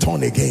things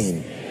return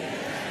again.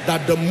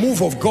 That the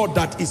move of God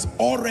that is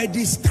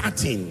already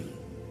starting,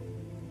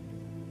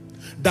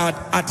 that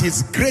at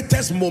its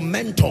greatest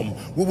momentum,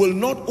 we will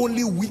not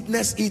only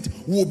witness it,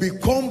 we will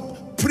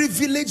become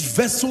privileged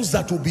vessels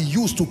that will be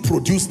used to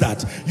produce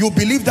that. You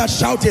believe that?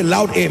 Shout a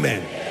loud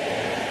amen.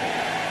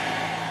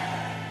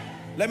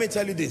 Let me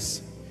tell you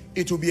this.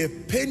 It will be a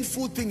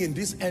painful thing in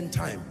this end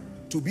time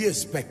to be a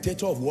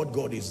spectator of what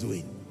God is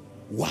doing.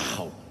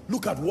 Wow.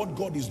 Look at what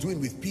God is doing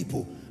with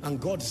people. And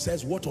God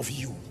says, what of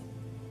you?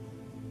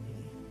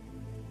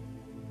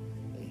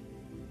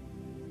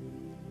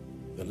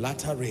 The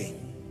latter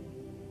rain.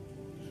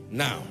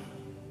 Now,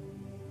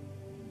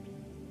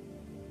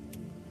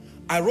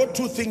 I wrote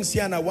two things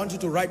here and I want you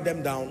to write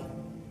them down.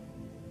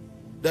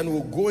 Then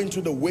we'll go into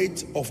the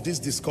weight of this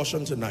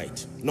discussion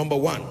tonight. Number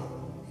one,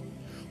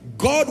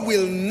 God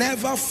will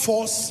never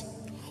force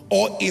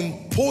or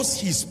impose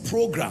his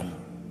program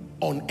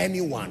on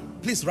anyone.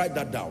 Please write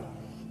that down.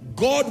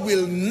 God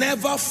will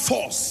never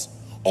force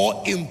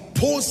or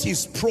impose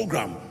his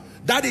program.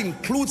 That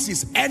includes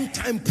his end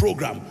time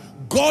program.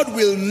 God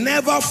will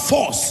never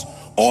force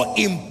or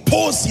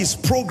impose his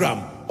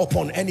program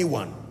upon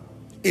anyone.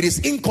 It is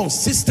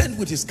inconsistent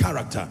with his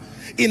character.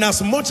 In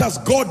as much as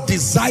God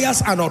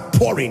desires an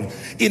outpouring,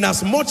 in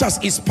as much as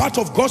it's part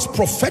of God's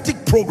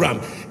prophetic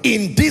program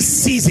in this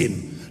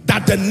season,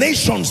 that the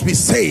nations be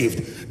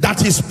saved, that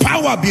his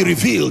power be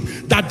revealed,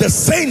 that the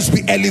saints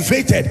be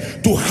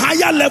elevated to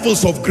higher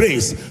levels of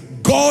grace,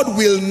 God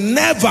will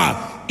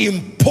never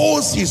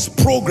impose his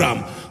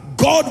program.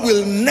 God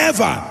will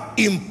never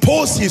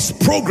impose his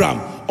program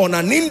on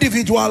an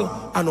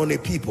individual and on a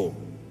people.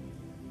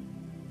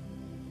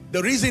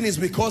 The reason is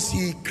because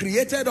he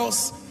created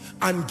us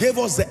and gave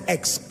us the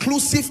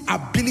exclusive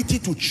ability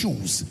to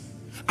choose.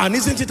 And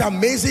isn't it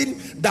amazing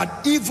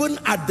that even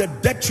at the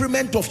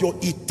detriment of your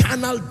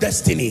eternal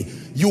destiny,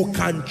 you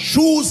can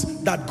choose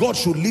that God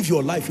should live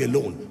your life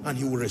alone and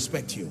he will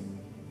respect you.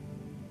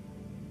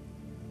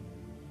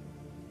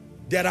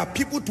 There are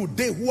people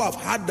today who have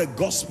heard the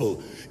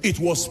gospel. It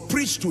was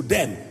preached to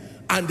them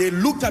and they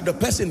looked at the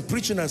person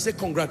preaching and said,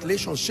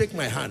 congratulations, shake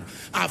my hand.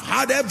 I've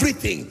heard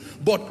everything,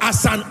 but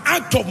as an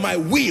act of my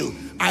will,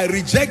 I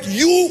reject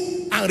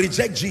you and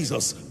reject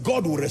Jesus.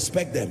 God will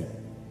respect them.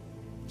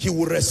 He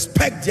will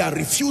respect their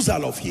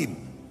refusal of him.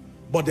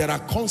 But there are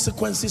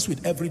consequences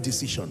with every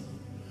decision.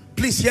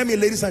 Please hear me,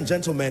 ladies and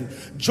gentlemen.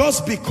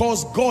 Just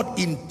because God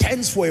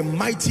intends for a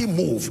mighty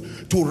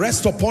move to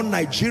rest upon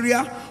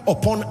Nigeria,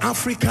 upon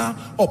Africa,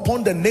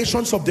 upon the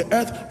nations of the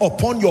earth,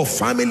 upon your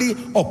family,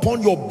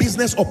 upon your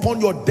business, upon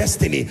your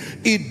destiny,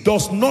 it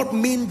does not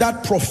mean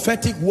that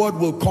prophetic word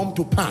will come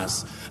to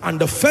pass. And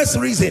the first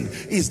reason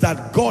is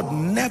that God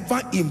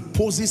never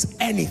imposes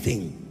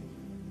anything.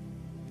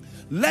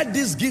 Let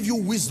this give you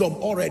wisdom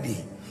already.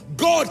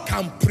 God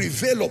can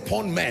prevail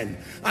upon men,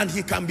 and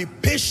he can be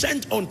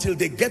patient until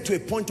they get to a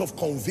point of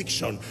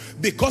conviction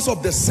because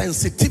of the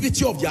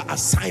sensitivity of their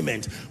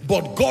assignment.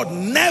 But God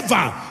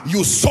never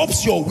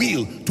usurps your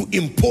will to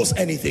impose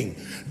anything.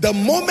 The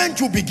moment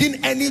you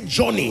begin any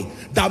journey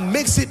that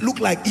makes it look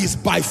like it's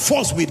by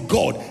force with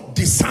God,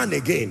 discern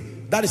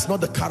again. That is not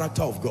the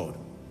character of God.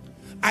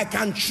 I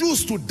can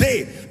choose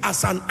today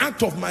as an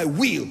act of my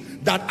will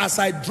that as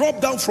I drop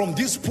down from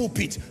this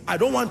pulpit, I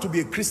don't want to be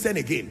a Christian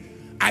again.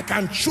 I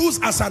can choose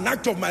as an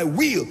act of my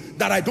will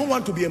that I don't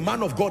want to be a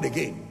man of God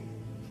again.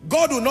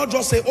 God will not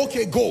just say,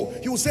 okay, go.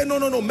 He will say, no,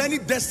 no, no, many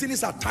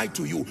destinies are tied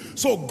to you.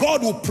 So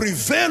God will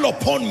prevail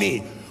upon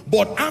me.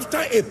 But after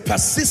a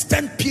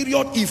persistent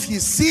period, if he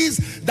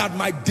sees that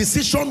my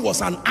decision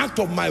was an act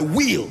of my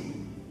will,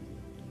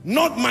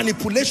 not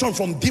manipulation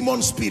from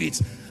demon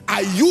spirits, I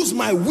use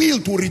my will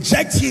to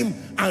reject him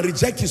and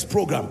reject his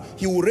program,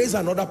 he will raise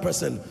another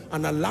person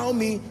and allow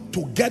me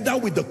together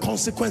with the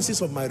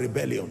consequences of my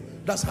rebellion.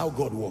 That's how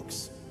God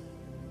works.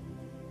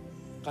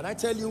 Can I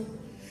tell you,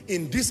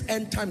 in this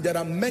end time, there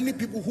are many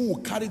people who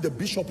will carry the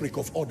bishopric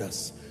of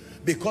others,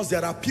 because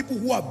there are people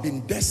who have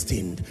been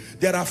destined.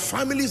 There are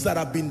families that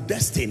have been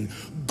destined.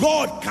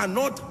 God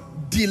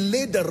cannot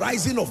delay the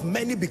rising of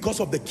many because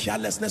of the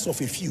carelessness of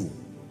a few.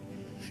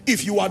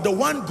 If you are the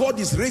one God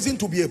is raising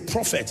to be a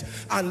prophet,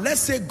 and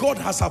let's say God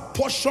has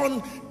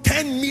apportioned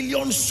 10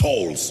 million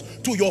souls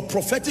to your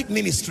prophetic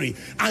ministry,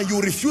 and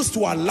you refuse to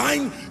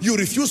align, you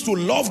refuse to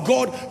love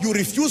God, you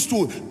refuse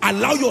to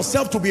allow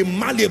yourself to be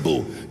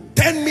malleable,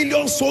 10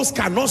 million souls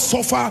cannot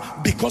suffer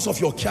because of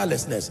your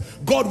carelessness.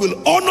 God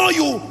will honor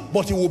you,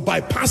 but he will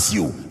bypass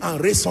you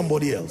and raise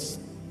somebody else.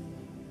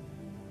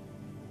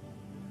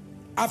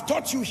 I've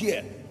taught you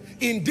here,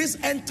 in this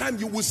end time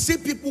you will see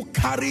people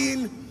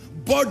carrying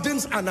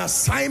burdens and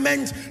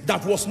assignments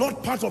that was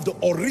not part of the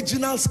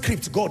original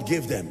script God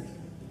gave them.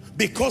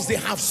 Because they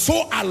have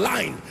so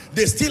aligned,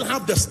 they still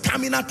have the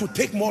stamina to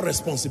take more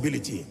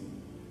responsibility.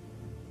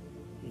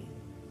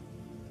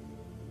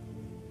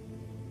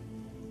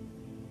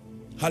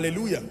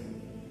 Hallelujah.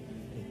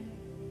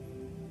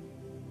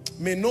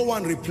 May no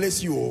one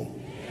replace you.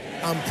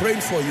 I'm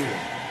praying for you.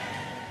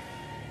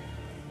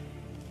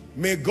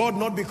 May God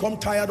not become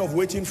tired of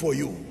waiting for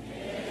you,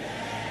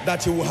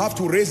 that he will have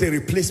to raise a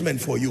replacement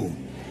for you.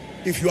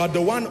 If you are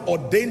the one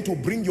ordained to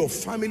bring your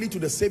family to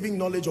the saving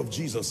knowledge of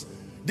Jesus,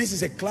 this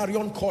is a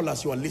clarion call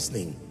as you are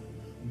listening.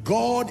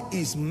 God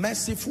is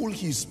merciful,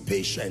 he's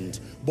patient,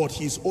 but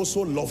he's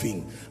also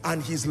loving,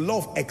 and his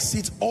love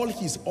exceeds all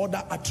his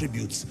other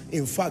attributes.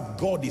 In fact,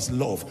 God is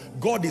love.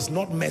 God is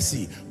not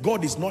mercy,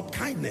 God is not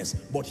kindness,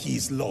 but he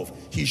is love.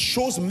 He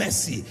shows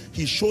mercy,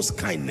 he shows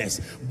kindness,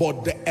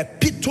 but the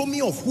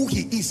epitome of who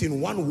he is in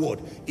one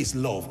word is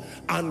love.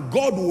 And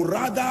God would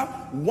rather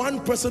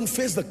one person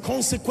face the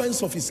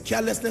consequence of his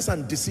carelessness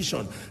and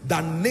decision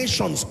than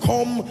nations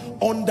come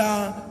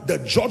under the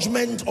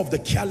judgment of the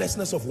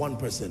carelessness of one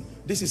person.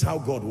 This is how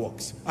God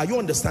works. Are you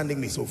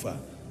understanding me so far?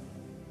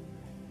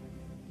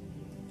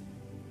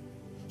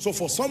 So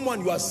for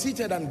someone, you are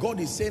seated and God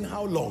is saying,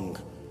 how long?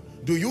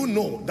 Do you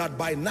know that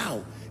by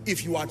now,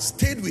 if you had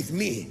stayed with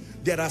me,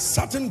 there are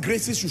certain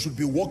graces you should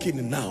be walking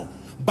in now.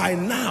 By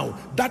now,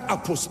 that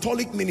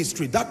apostolic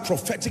ministry, that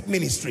prophetic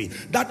ministry,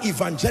 that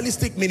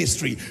evangelistic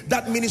ministry,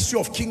 that ministry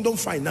of kingdom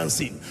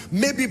financing,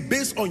 maybe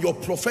based on your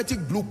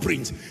prophetic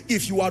blueprint,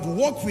 if you had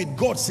walked with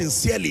God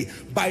sincerely,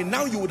 by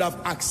now you would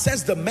have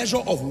accessed the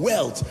measure of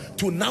wealth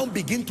to now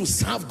begin to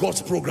serve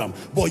God's program.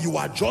 But you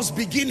are just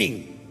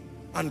beginning.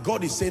 And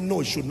God is saying,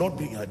 no, it should not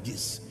be like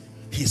this.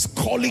 He's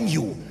calling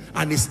you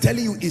and he's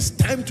telling you it's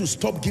time to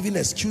stop giving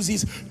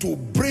excuses, to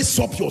brace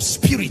up your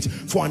spirit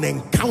for an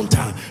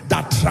encounter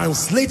that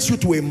translates you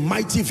to a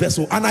mighty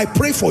vessel. And I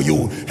pray for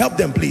you, help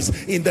them please,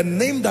 in the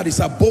name that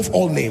is above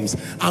all names.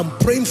 I'm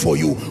praying for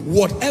you,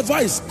 whatever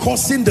is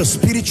causing the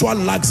spiritual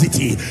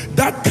laxity,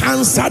 that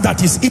cancer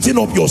that is eating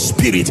up your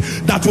spirit,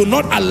 that will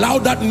not allow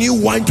that new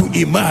wine to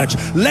emerge,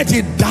 let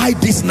it die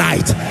this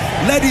night.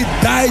 Let it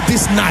die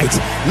this night.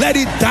 Let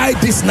it die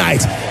this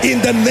night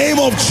in the name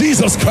of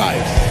Jesus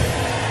Christ.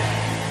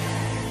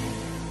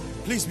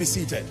 Please be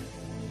seated.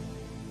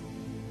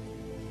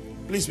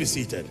 Please be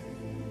seated.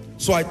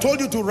 So I told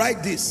you to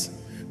write this,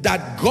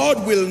 that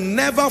God will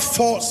never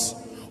force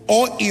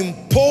or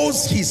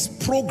impose his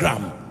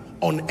program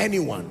on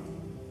anyone.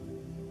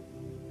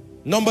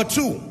 Number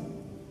two,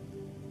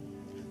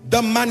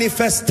 the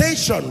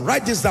manifestation,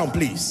 write this down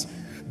please,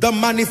 the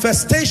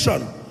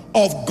manifestation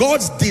of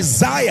God's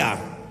desire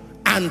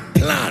and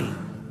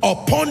plan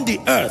upon the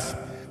earth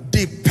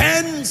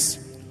depends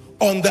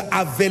on the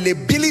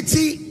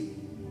availability,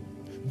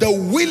 the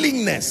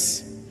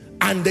willingness,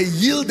 and the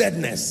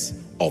yieldedness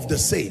of the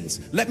saints.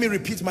 Let me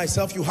repeat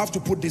myself. You have to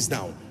put this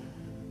down.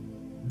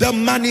 The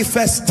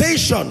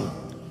manifestation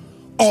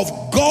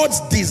of God's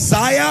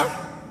desire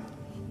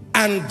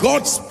and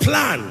God's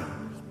plan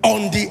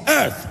on the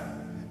earth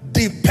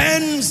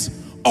depends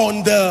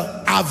on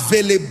the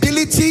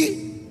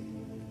availability,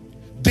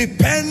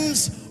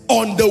 depends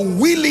on the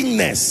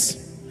willingness,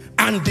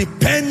 and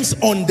depends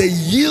on the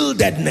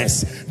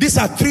yieldedness. These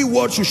are three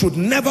words you should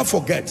never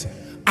forget: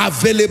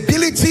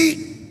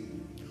 availability,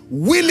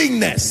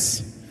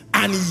 willingness,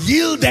 and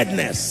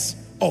yieldedness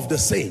of the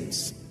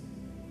saints.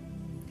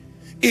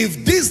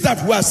 If this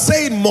that we are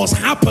saying must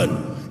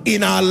happen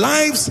in our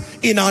lives,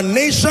 in our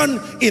nation,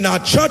 in our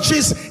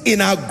churches,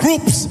 in our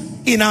groups,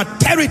 in our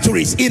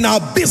territories, in our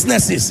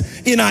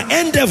businesses, in our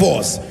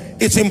endeavors,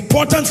 it's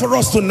important for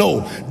us to know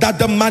that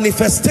the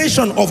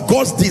manifestation of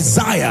God's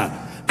desire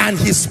and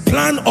his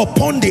plan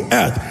upon the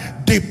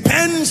earth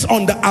depends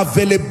on the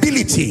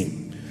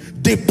availability,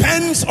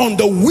 depends on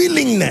the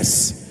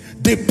willingness,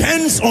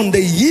 depends on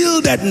the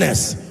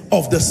yieldedness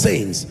of the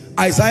saints.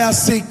 Isaiah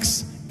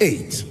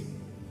 6:8.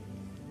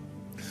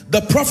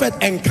 The prophet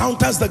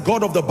encounters the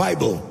God of the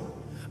Bible,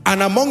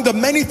 and among the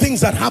many things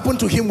that happen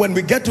to him, when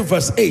we get to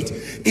verse 8,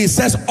 it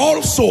says,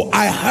 also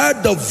I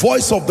heard the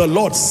voice of the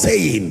Lord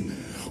saying,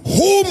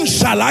 whom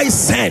shall I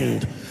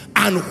send,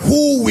 and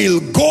who will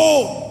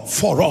go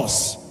for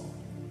us?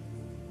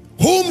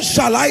 Whom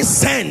shall I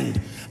send,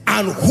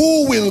 and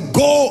who will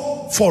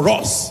go for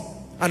us?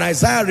 And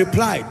Isaiah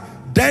replied,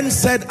 then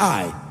said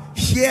I,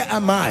 here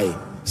am I,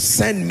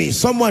 send me.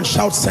 Someone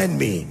shout, send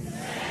me.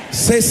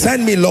 Say,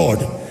 send me,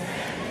 Lord.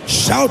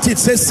 Shout it,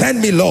 say,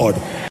 send me, Lord.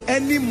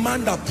 Any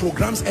man that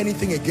programs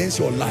anything against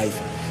your life,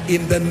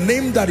 in the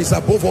name that is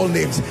above all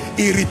names,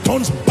 he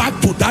returns back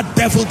to that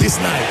devil this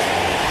night.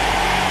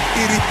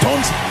 He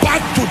returns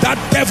back to that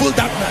devil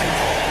that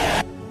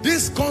night.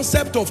 This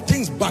concept of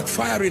things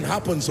backfiring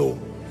happens. So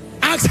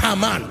ask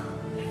Haman.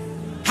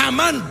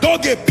 Haman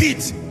dug a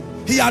pit.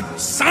 He had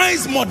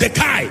sized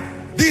Mordecai.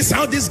 This is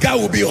how this guy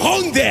will be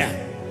hung there.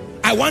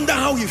 I wonder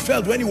how he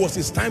felt when it was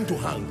his time to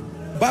hang.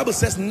 The Bible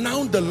says,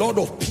 now the Lord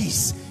of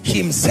peace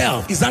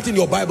himself, is that in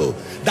your Bible?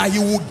 That he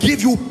will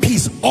give you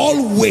peace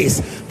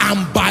always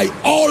and by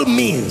all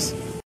means.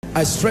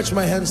 I stretch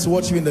my hands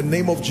towards you in the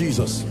name of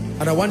Jesus,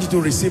 and I want you to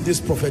receive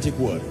this prophetic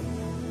word.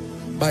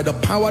 By the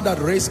power that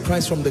raised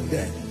Christ from the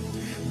dead,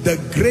 the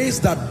grace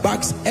that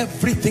backs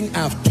everything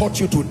I have taught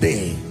you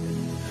today,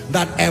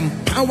 that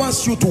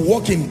empowers you to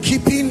walk in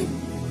keeping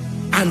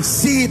and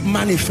see it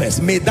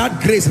manifest, may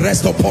that grace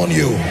rest upon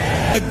you.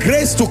 A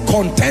grace to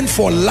contend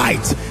for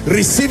light,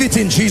 receive it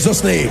in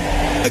Jesus' name.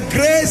 A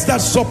grace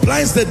that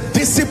supplies the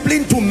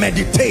discipline to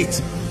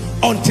meditate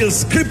until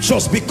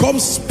scriptures become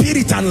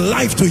spirit and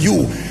life to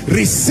you,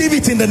 receive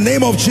it in the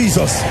name of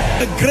Jesus.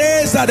 A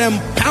grace that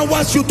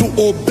empowers you to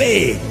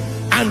obey,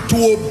 and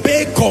to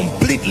obey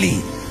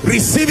completely,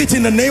 receive it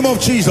in the name of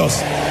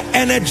Jesus.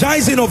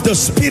 Energizing of the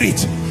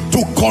spirit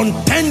to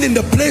contend in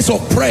the place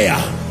of prayer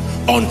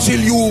until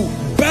you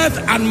birth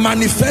and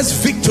manifest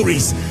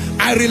victories.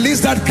 I release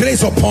that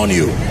grace upon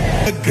you.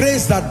 A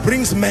grace that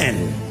brings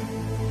men,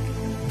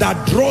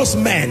 that draws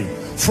men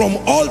from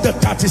all the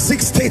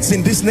 36 states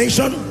in this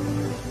nation,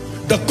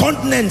 the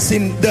continents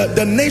in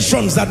the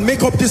nations that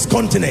make up this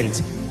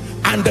continent,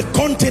 and the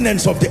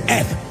continents of the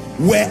earth.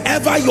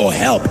 Wherever your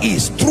help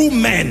is, through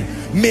men,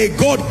 may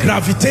God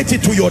gravitate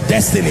it to your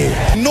destiny.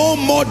 No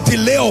more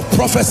delay of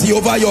prophecy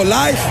over your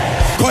life.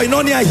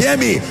 Koinonia, hear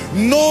me.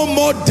 No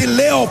more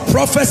delay of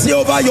prophecy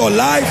over your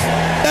life.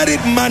 Let it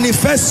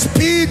manifest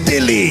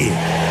speedily.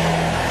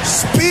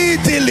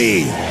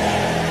 Speedily.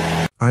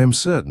 I am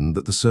certain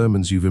that the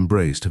sermons you've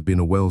embraced have been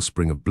a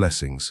wellspring of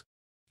blessings,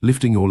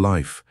 lifting your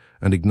life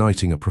and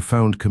igniting a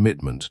profound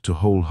commitment to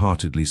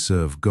wholeheartedly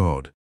serve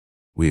God.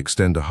 We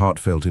extend a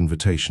heartfelt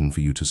invitation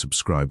for you to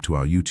subscribe to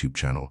our YouTube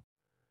channel,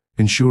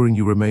 ensuring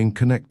you remain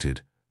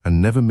connected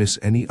and never miss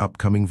any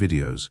upcoming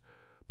videos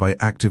by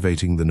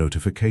activating the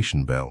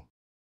notification bell.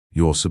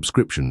 Your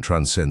subscription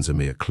transcends a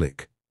mere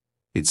click.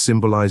 It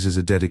symbolizes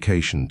a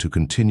dedication to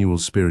continual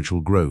spiritual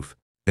growth,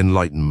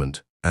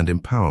 enlightenment, and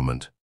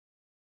empowerment.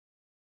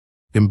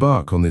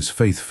 Embark on this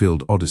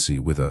faith-filled odyssey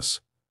with us,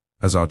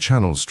 as our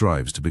channel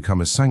strives to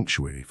become a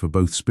sanctuary for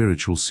both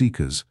spiritual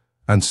seekers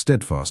and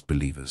steadfast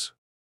believers.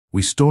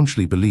 We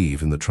staunchly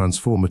believe in the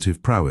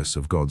transformative prowess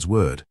of God's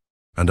Word,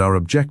 and our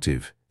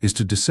objective is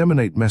to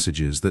disseminate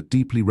messages that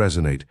deeply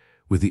resonate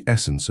with the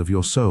essence of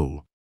your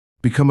soul.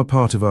 Become a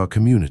part of our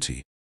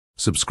community,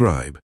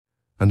 subscribe,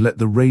 and let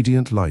the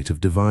radiant light of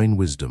divine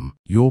wisdom.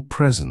 Your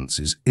presence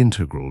is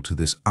integral to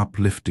this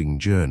uplifting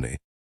journey,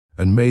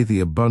 and may the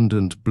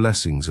abundant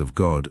blessings of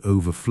God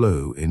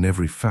overflow in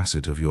every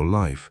facet of your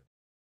life.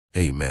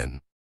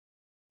 Amen.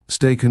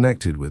 Stay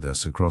connected with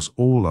us across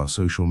all our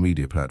social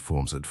media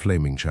platforms at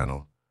Flaming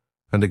Channel,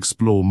 and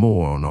explore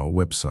more on our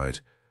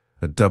website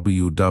at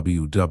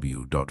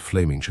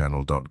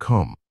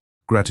www.flamingchannel.com.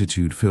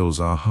 Gratitude fills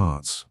our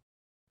hearts,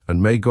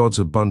 and may God's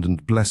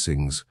abundant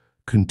blessings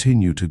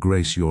continue to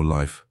grace your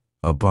life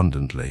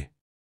abundantly.